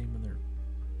roughly the same, and their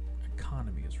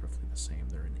economy is roughly the same.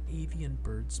 They're an avian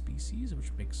bird species,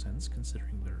 which makes sense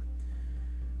considering they're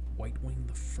White Wing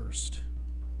the First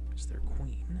is their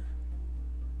queen.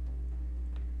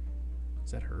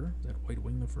 Is that her? Is that White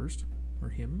Wing the First? Or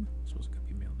him? I suppose it could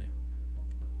be a male name.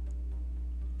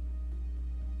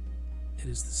 It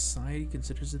is the society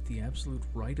considers it the absolute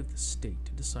right of the state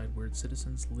to decide where its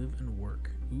citizens live and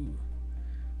work. Ooh.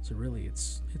 So really,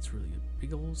 it's really a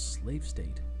big old slave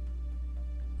state.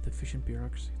 With efficient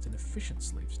bureaucracy. It's an efficient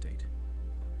slave state.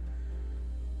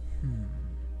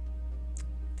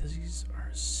 These are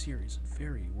a series of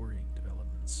very worrying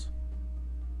developments.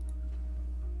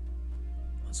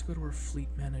 Let's go to our fleet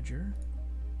manager.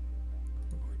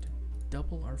 We're going to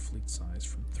double our fleet size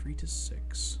from 3 to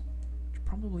 6. Which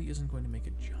probably isn't going to make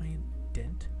a giant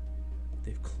dent.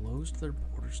 They've closed their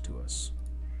borders to us.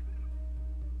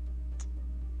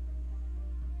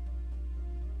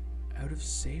 Out of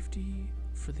safety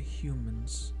for the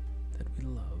humans that we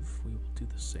love, we will do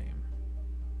the same.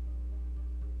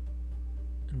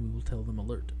 And we will tell them,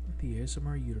 alert. The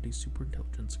ASMR Unity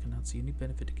superintelligence cannot see any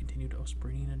benefit to continued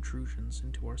Ospranian intrusions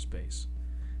into our space.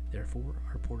 Therefore,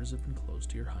 our borders have been closed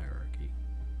to your hierarchy.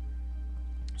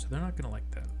 So they're not going to like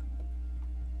that.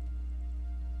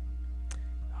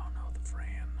 Oh no, the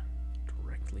Vran.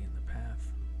 Directly in the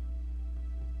path.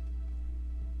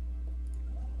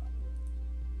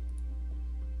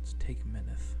 Let's take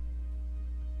Meneth.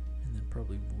 And then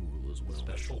probably rule as well.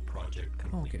 Special project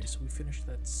complete. Okay, so we finished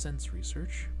that sense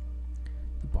research.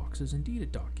 The box is indeed a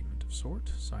document of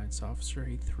sort. Science Officer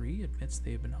A3 admits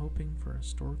they have been hoping for a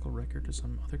historical record or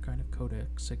some other kind of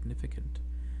codex significant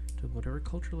to whatever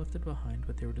culture left it behind,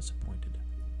 but they were disappointed.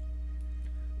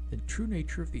 The true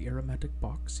nature of the aromatic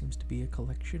box seems to be a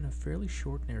collection of fairly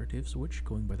short narratives which,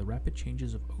 going by the rapid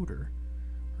changes of odor,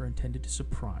 are intended to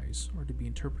surprise or to be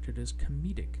interpreted as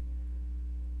comedic.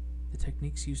 The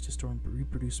techniques used to store and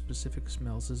reproduce specific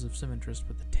smells is of some interest,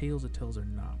 but the tales it tells are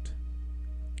not.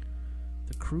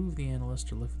 The crew of the analyst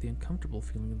are left with the uncomfortable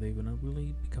feeling that they've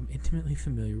unwillingly become intimately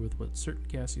familiar with what certain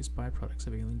gaseous byproducts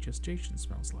of alien gestation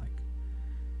smells like.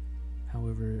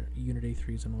 However, Unit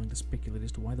A3 is unwilling to speculate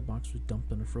as to why the box was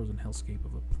dumped on a frozen hellscape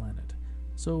of a planet.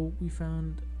 So we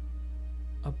found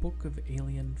a book of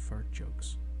alien fart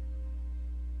jokes.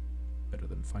 Better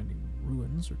than finding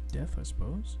ruins or death, I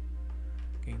suppose.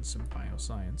 Gained some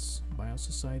bioscience,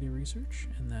 biosociety research,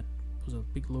 and that was a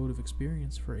big load of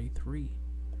experience for A3.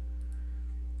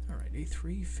 Alright,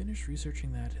 A3, finish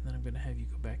researching that, and then I'm going to have you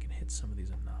go back and hit some of these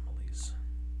anomalies.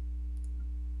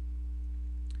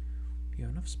 You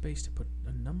have enough space to put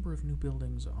a number of new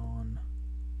buildings on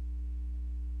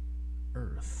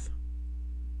Earth,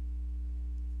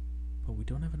 but we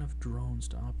don't have enough drones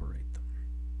to operate them.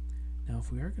 Now,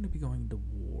 if we are going to be going to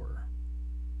war,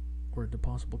 or into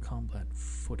possible combat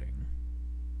footing,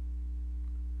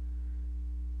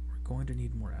 we're going to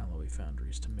need more alloy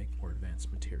foundries to make more advanced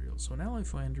materials. So an alloy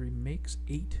foundry makes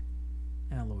 8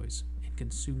 alloys and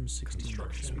consumes 16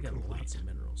 minerals. So we got lots of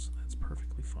minerals. So that's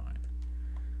perfectly fine.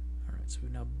 Alright, so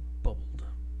we've now bubbled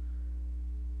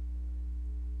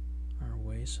our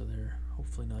way, so they're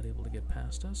hopefully not able to get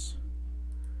past us.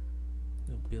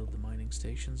 We'll build the mining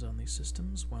stations on these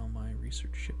systems while my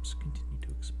research ships continue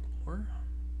to explore.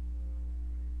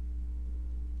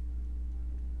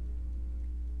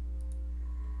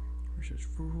 Research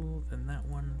rule, then that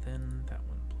one,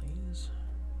 please.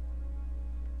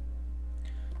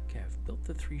 Okay, I've built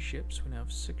the 3 ships. We now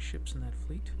have 6 ships in that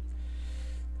fleet.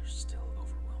 They're still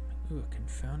overwhelming. Ooh,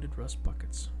 confounded rust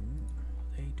buckets. Ooh,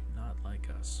 they do not like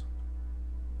us.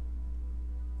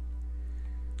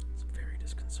 It's very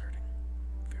disconcerting.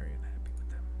 Very unhappy with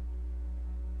them.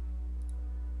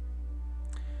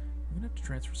 I'm gonna have to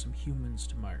transfer some humans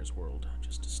to Myers World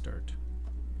just to start.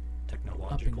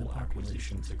 Technological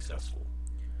acquisition successful.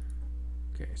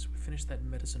 Okay, so we finished that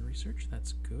medicine research.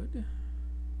 That's good.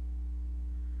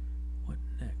 What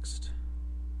next?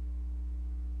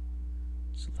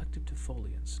 Selective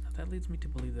defoliants. Now that leads me to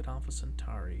believe that Alpha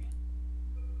Centauri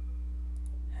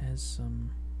has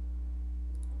some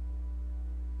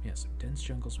dense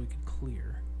jungles we can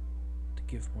clear to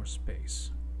give more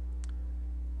space.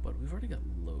 But we've already got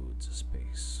loads of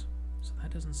space, so that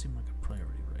doesn't seem like a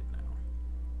priority right now.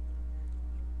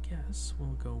 Yes,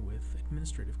 we'll go with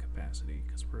administrative capacity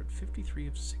because we're at 53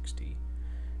 of 60.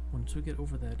 Once we get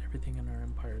over that, everything in our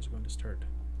empire is going to start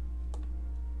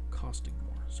costing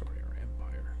more. Sorry, our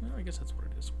empire. Well, I guess that's what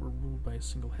it is. We're ruled by a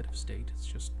single head of state. It's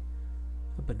just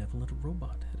A benevolent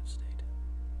robot head of state.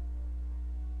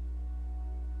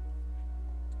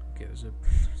 Okay, there's a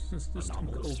system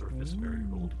Anomalous called surface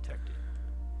variable detected.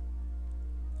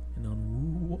 And on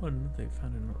Woo 1, they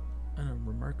found a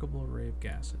remarkable array of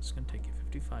gases. It's going to take you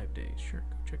 55 days. Sure,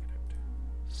 go check it out.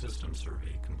 System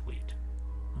survey complete.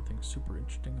 Nothing super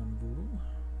interesting on Voodoo.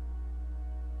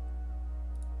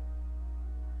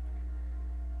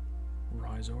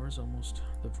 Rhizors, almost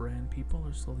the Vran people,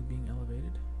 are slowly being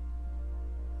elevated.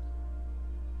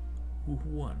 Woo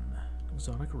 1, an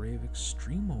exotic array of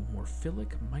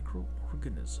extremomorphilic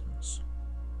microorganisms.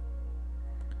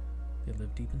 They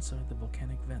live deep inside the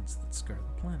volcanic vents that scar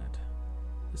the planet.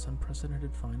 This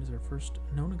unprecedented find is our first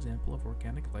known example of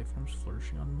organic lifeforms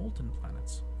flourishing on molten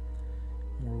planets.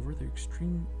 Moreover, the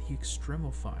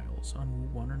extremophiles on Wu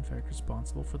 1 are in fact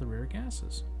responsible for the rare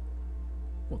gases.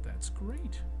 Well, that's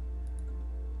great.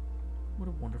 What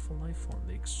a wonderful life form.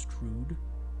 They extrude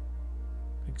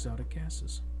exotic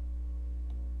gases.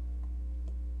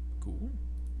 Cool.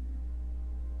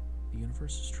 The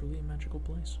universe is truly a magical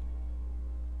place.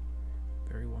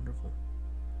 Very wonderful.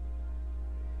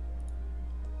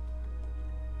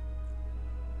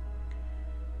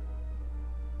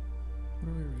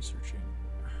 What are we researching?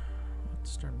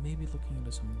 Let's start maybe looking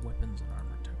into some weapons and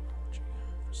armor technology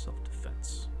for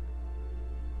self-defense.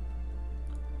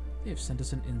 They have sent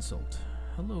us an insult.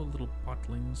 Hello, little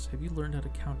botlings. Have you learned how to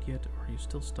count yet, or are you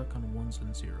still stuck on ones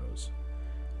and zeros?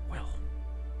 Well,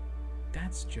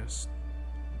 that's just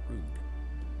rude.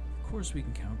 Of course we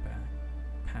can count back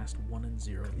past 1 and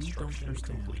 0. You don't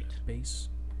understand a base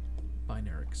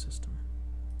binary system.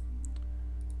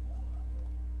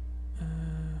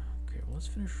 Okay, well let's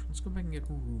finish. Let's go back and get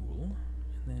rule,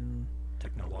 and then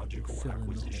technological we'll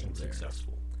acquisition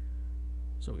successful.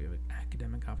 So we have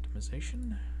academic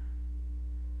optimization.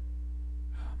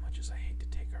 Much as I hate to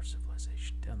take our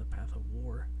civilization down the path of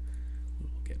war, we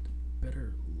will get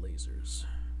better lasers.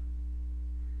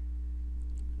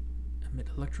 Emit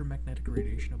electromagnetic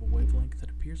radiation of a wavelength that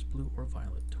appears blue or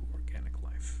violet to organic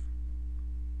life.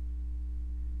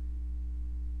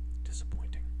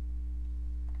 Disappointing.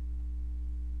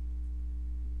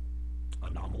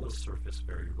 Anomalous surface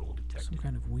variable detected. Some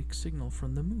kind of weak signal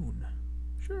from the moon.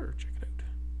 Sure, check it out.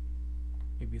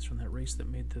 Maybe it's from that race that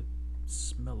made the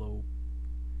smello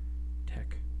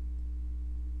tech.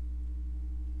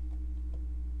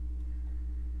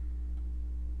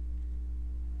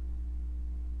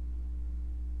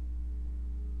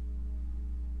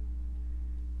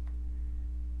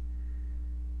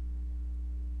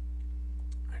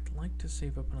 I'd like to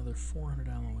save up another 400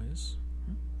 alloys.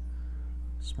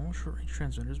 Small short-range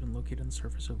transmitter has been located on the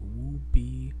surface of Wu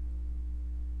B.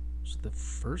 So the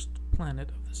first planet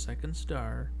of the second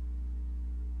star,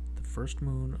 the first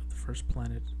moon of the first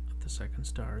planet of the second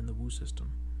star in the Wu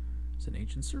system, is an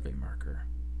ancient survey marker.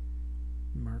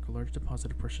 Mark a large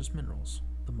deposit of precious minerals.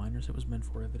 The miners it was meant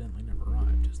for evidently never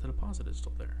arrived, as the deposit is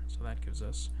still there. So that gives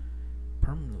us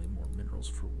permanently more minerals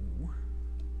for Wu,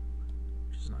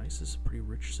 which is nice. This is a pretty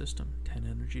rich system. 10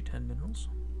 energy, 10 minerals.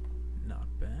 Not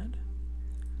bad.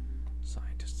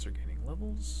 Scientists are gaining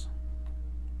levels.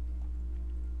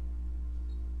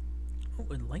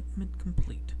 Oh, enlightenment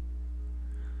complete.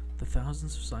 The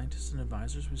thousands of scientists and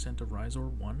advisors we sent to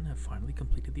Rhizor 1 have finally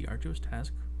completed the arduous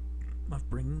task of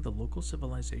bringing the local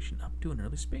civilization up to an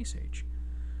early space age.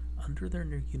 Under their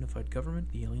new unified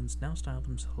government, the aliens now style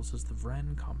themselves as the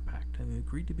Vran Compact, and they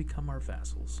agreed to become our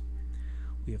vassals.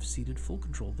 We have ceded full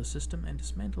control of the system and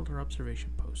dismantled our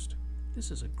observation post. This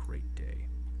is a great day.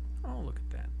 Oh, look at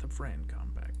that, the Vran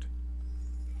Compact.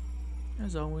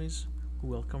 As always, we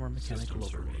welcome our mechanical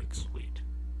overlords.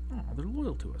 Oh, they're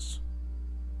loyal to us.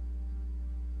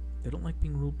 They don't like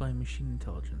being ruled by machine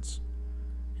intelligence,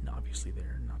 and obviously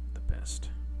they're not the best.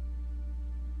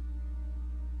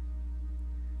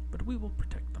 But we will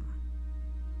protect them.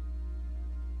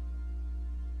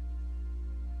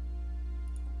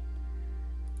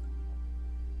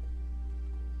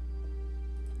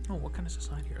 Oh, what kind of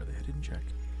society are they? I didn't check.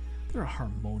 They're a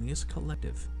harmonious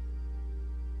collective.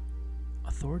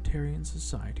 Authoritarian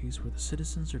societies where the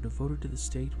citizens are devoted to the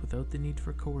state without the need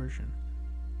for coercion.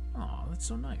 Aw, that's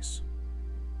so nice.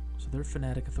 So they're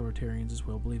fanatic authoritarians as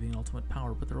well, believing in ultimate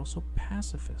power, but they're also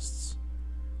pacifists,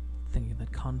 thinking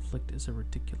that conflict is a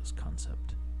ridiculous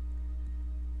concept.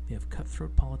 They have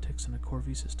cutthroat politics and a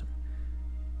Corvi system.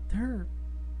 They're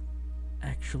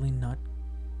actually not...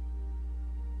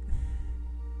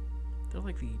 They're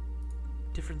like the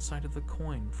different side of the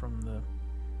coin from the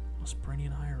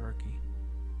Ospranian hierarchy.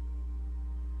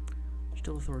 They're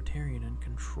still authoritarian and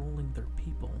controlling their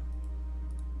people,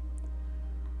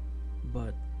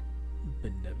 but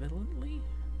benevolently?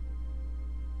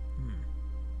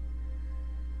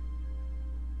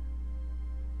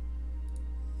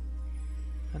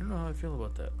 I don't know how I feel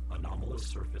about that. Anomalous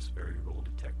surface variable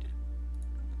detected.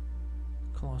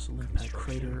 Colossal impact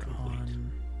Construction crater complete.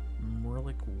 on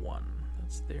Merlick 1.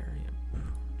 That's there, yep.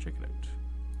 Check it out.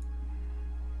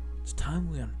 It's time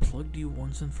we unplugged you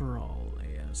once and for all,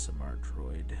 ASMR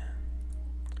droid.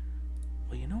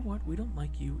 Well, you know what? We don't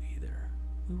like you either.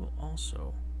 We will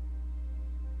also...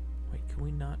 Wait, can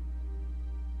we not...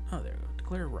 Oh, there we go.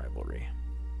 Declare rivalry.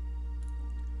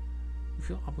 We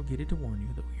feel obligated to warn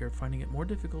you that we are finding it more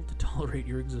difficult to tolerate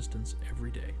your existence every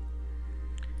day.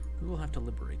 We will have to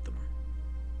liberate them.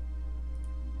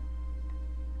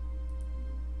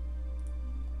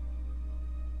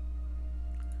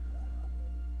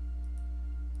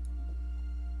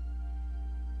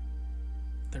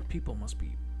 Their people must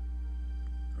be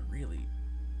really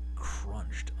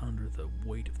crunched under the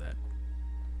weight of that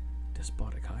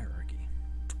despotic hierarchy.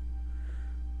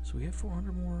 So we have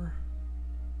 400 more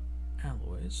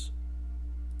alloys.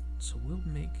 So we'll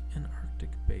make an Arctic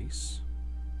base.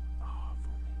 Oh, if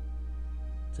only.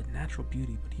 It's a natural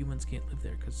beauty, but humans can't live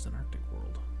there because it's an Arctic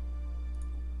world.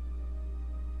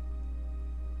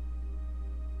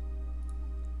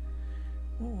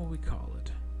 What will we call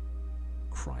it?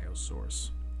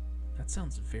 Cryosource. That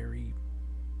sounds very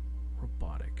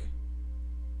robotic.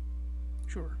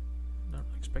 Sure. Not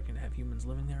expecting to have humans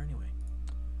living there anyway.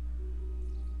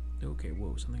 Okay,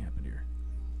 whoa, something happened here.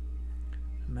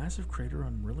 A massive crater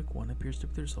on Merlick 1 appears to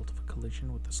be the result of a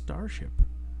collision with a starship.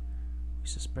 We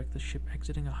suspect the ship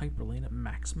exiting a hyperlane at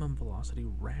maximum velocity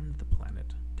rammed the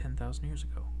planet 10,000 years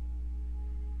ago.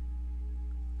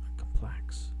 A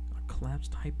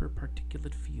collapsed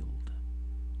hyperparticulate field.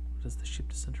 What has the ship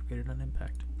disintegrated on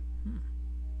impact?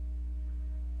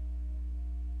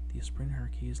 The Aspirin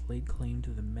hierarchy has laid claim to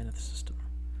the Meneth system.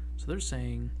 So they're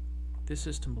saying this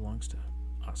system belongs to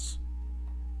us.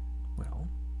 Well,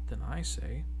 then I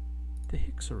say the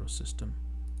Hixeros system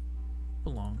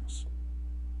belongs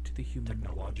to the human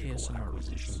Technological ASMR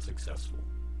acquisition race. successful.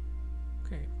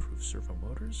 Okay, improved servo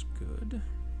motors, good.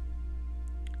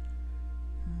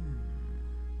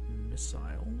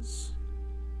 Missiles.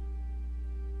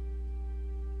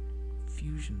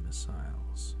 Fusion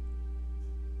missiles.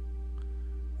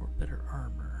 Or better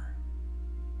armor.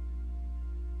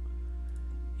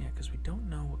 Yeah, because we don't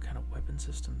know what kind of weapon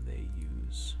system they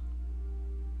use.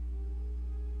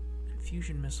 And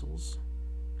fusion missiles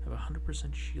have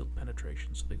 100% shield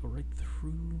penetration, so they go right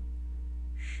through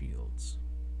shields.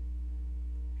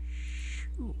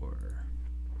 Sure.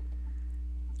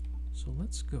 So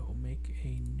let's go make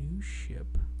a new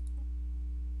ship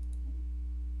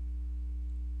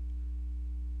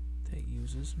that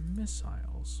uses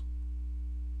missiles.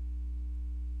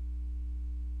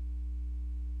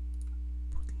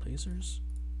 Put lasers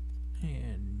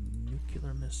and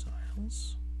nuclear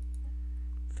missiles.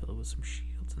 Fill it with some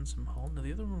shields and some hull. Now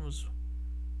the other one was...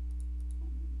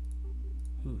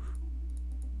 Ooh,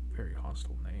 very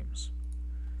hostile names.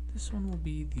 This one will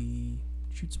be the...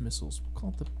 shoots missiles. We'll call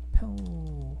it the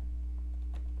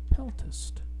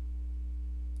Peltist.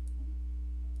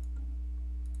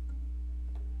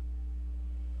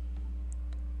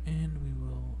 And we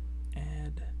will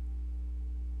add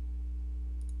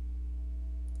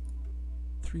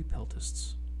 3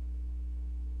 Peltists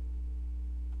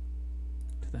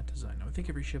to that design. Now I think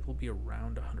every ship will be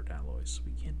around 100 alloys, so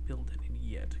we can't build any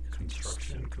yet.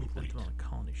 Construction complete. It's on a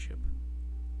colony ship.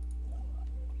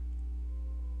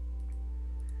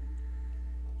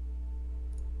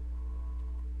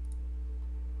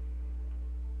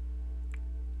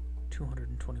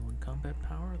 .221 combat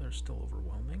power. They're still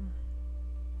overwhelming.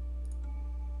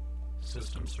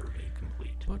 System survey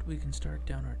complete. But we can start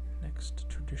down our next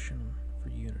tradition for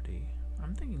unity.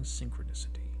 I'm thinking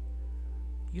synchronicity.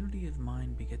 Unity of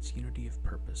mind begets unity of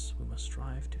purpose. We must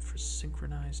strive for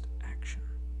synchronized action.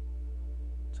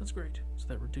 Sounds great. So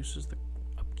that reduces the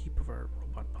upkeep of our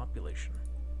robot population.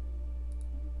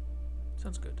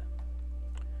 Sounds good.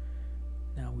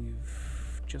 Now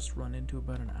we've just run into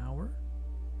about an hour.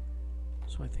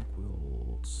 So I think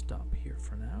we'll stop here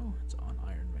for now. It's on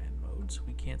Iron Man mode, so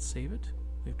we can't save it.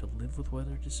 We have to live with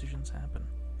whether decisions happen.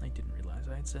 I didn't realize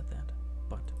I had said that,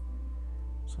 but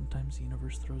sometimes the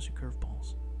universe throws you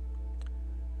curveballs.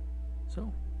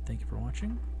 So, thank you for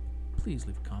watching. Please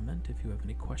leave a comment if you have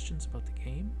any questions about the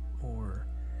game, or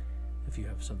if you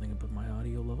have something about my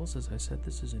audio levels. As I said,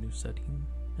 this is a new setting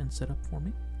and setup for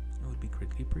me. It would be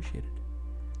greatly appreciated.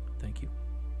 Thank you,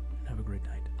 and have a great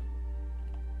night.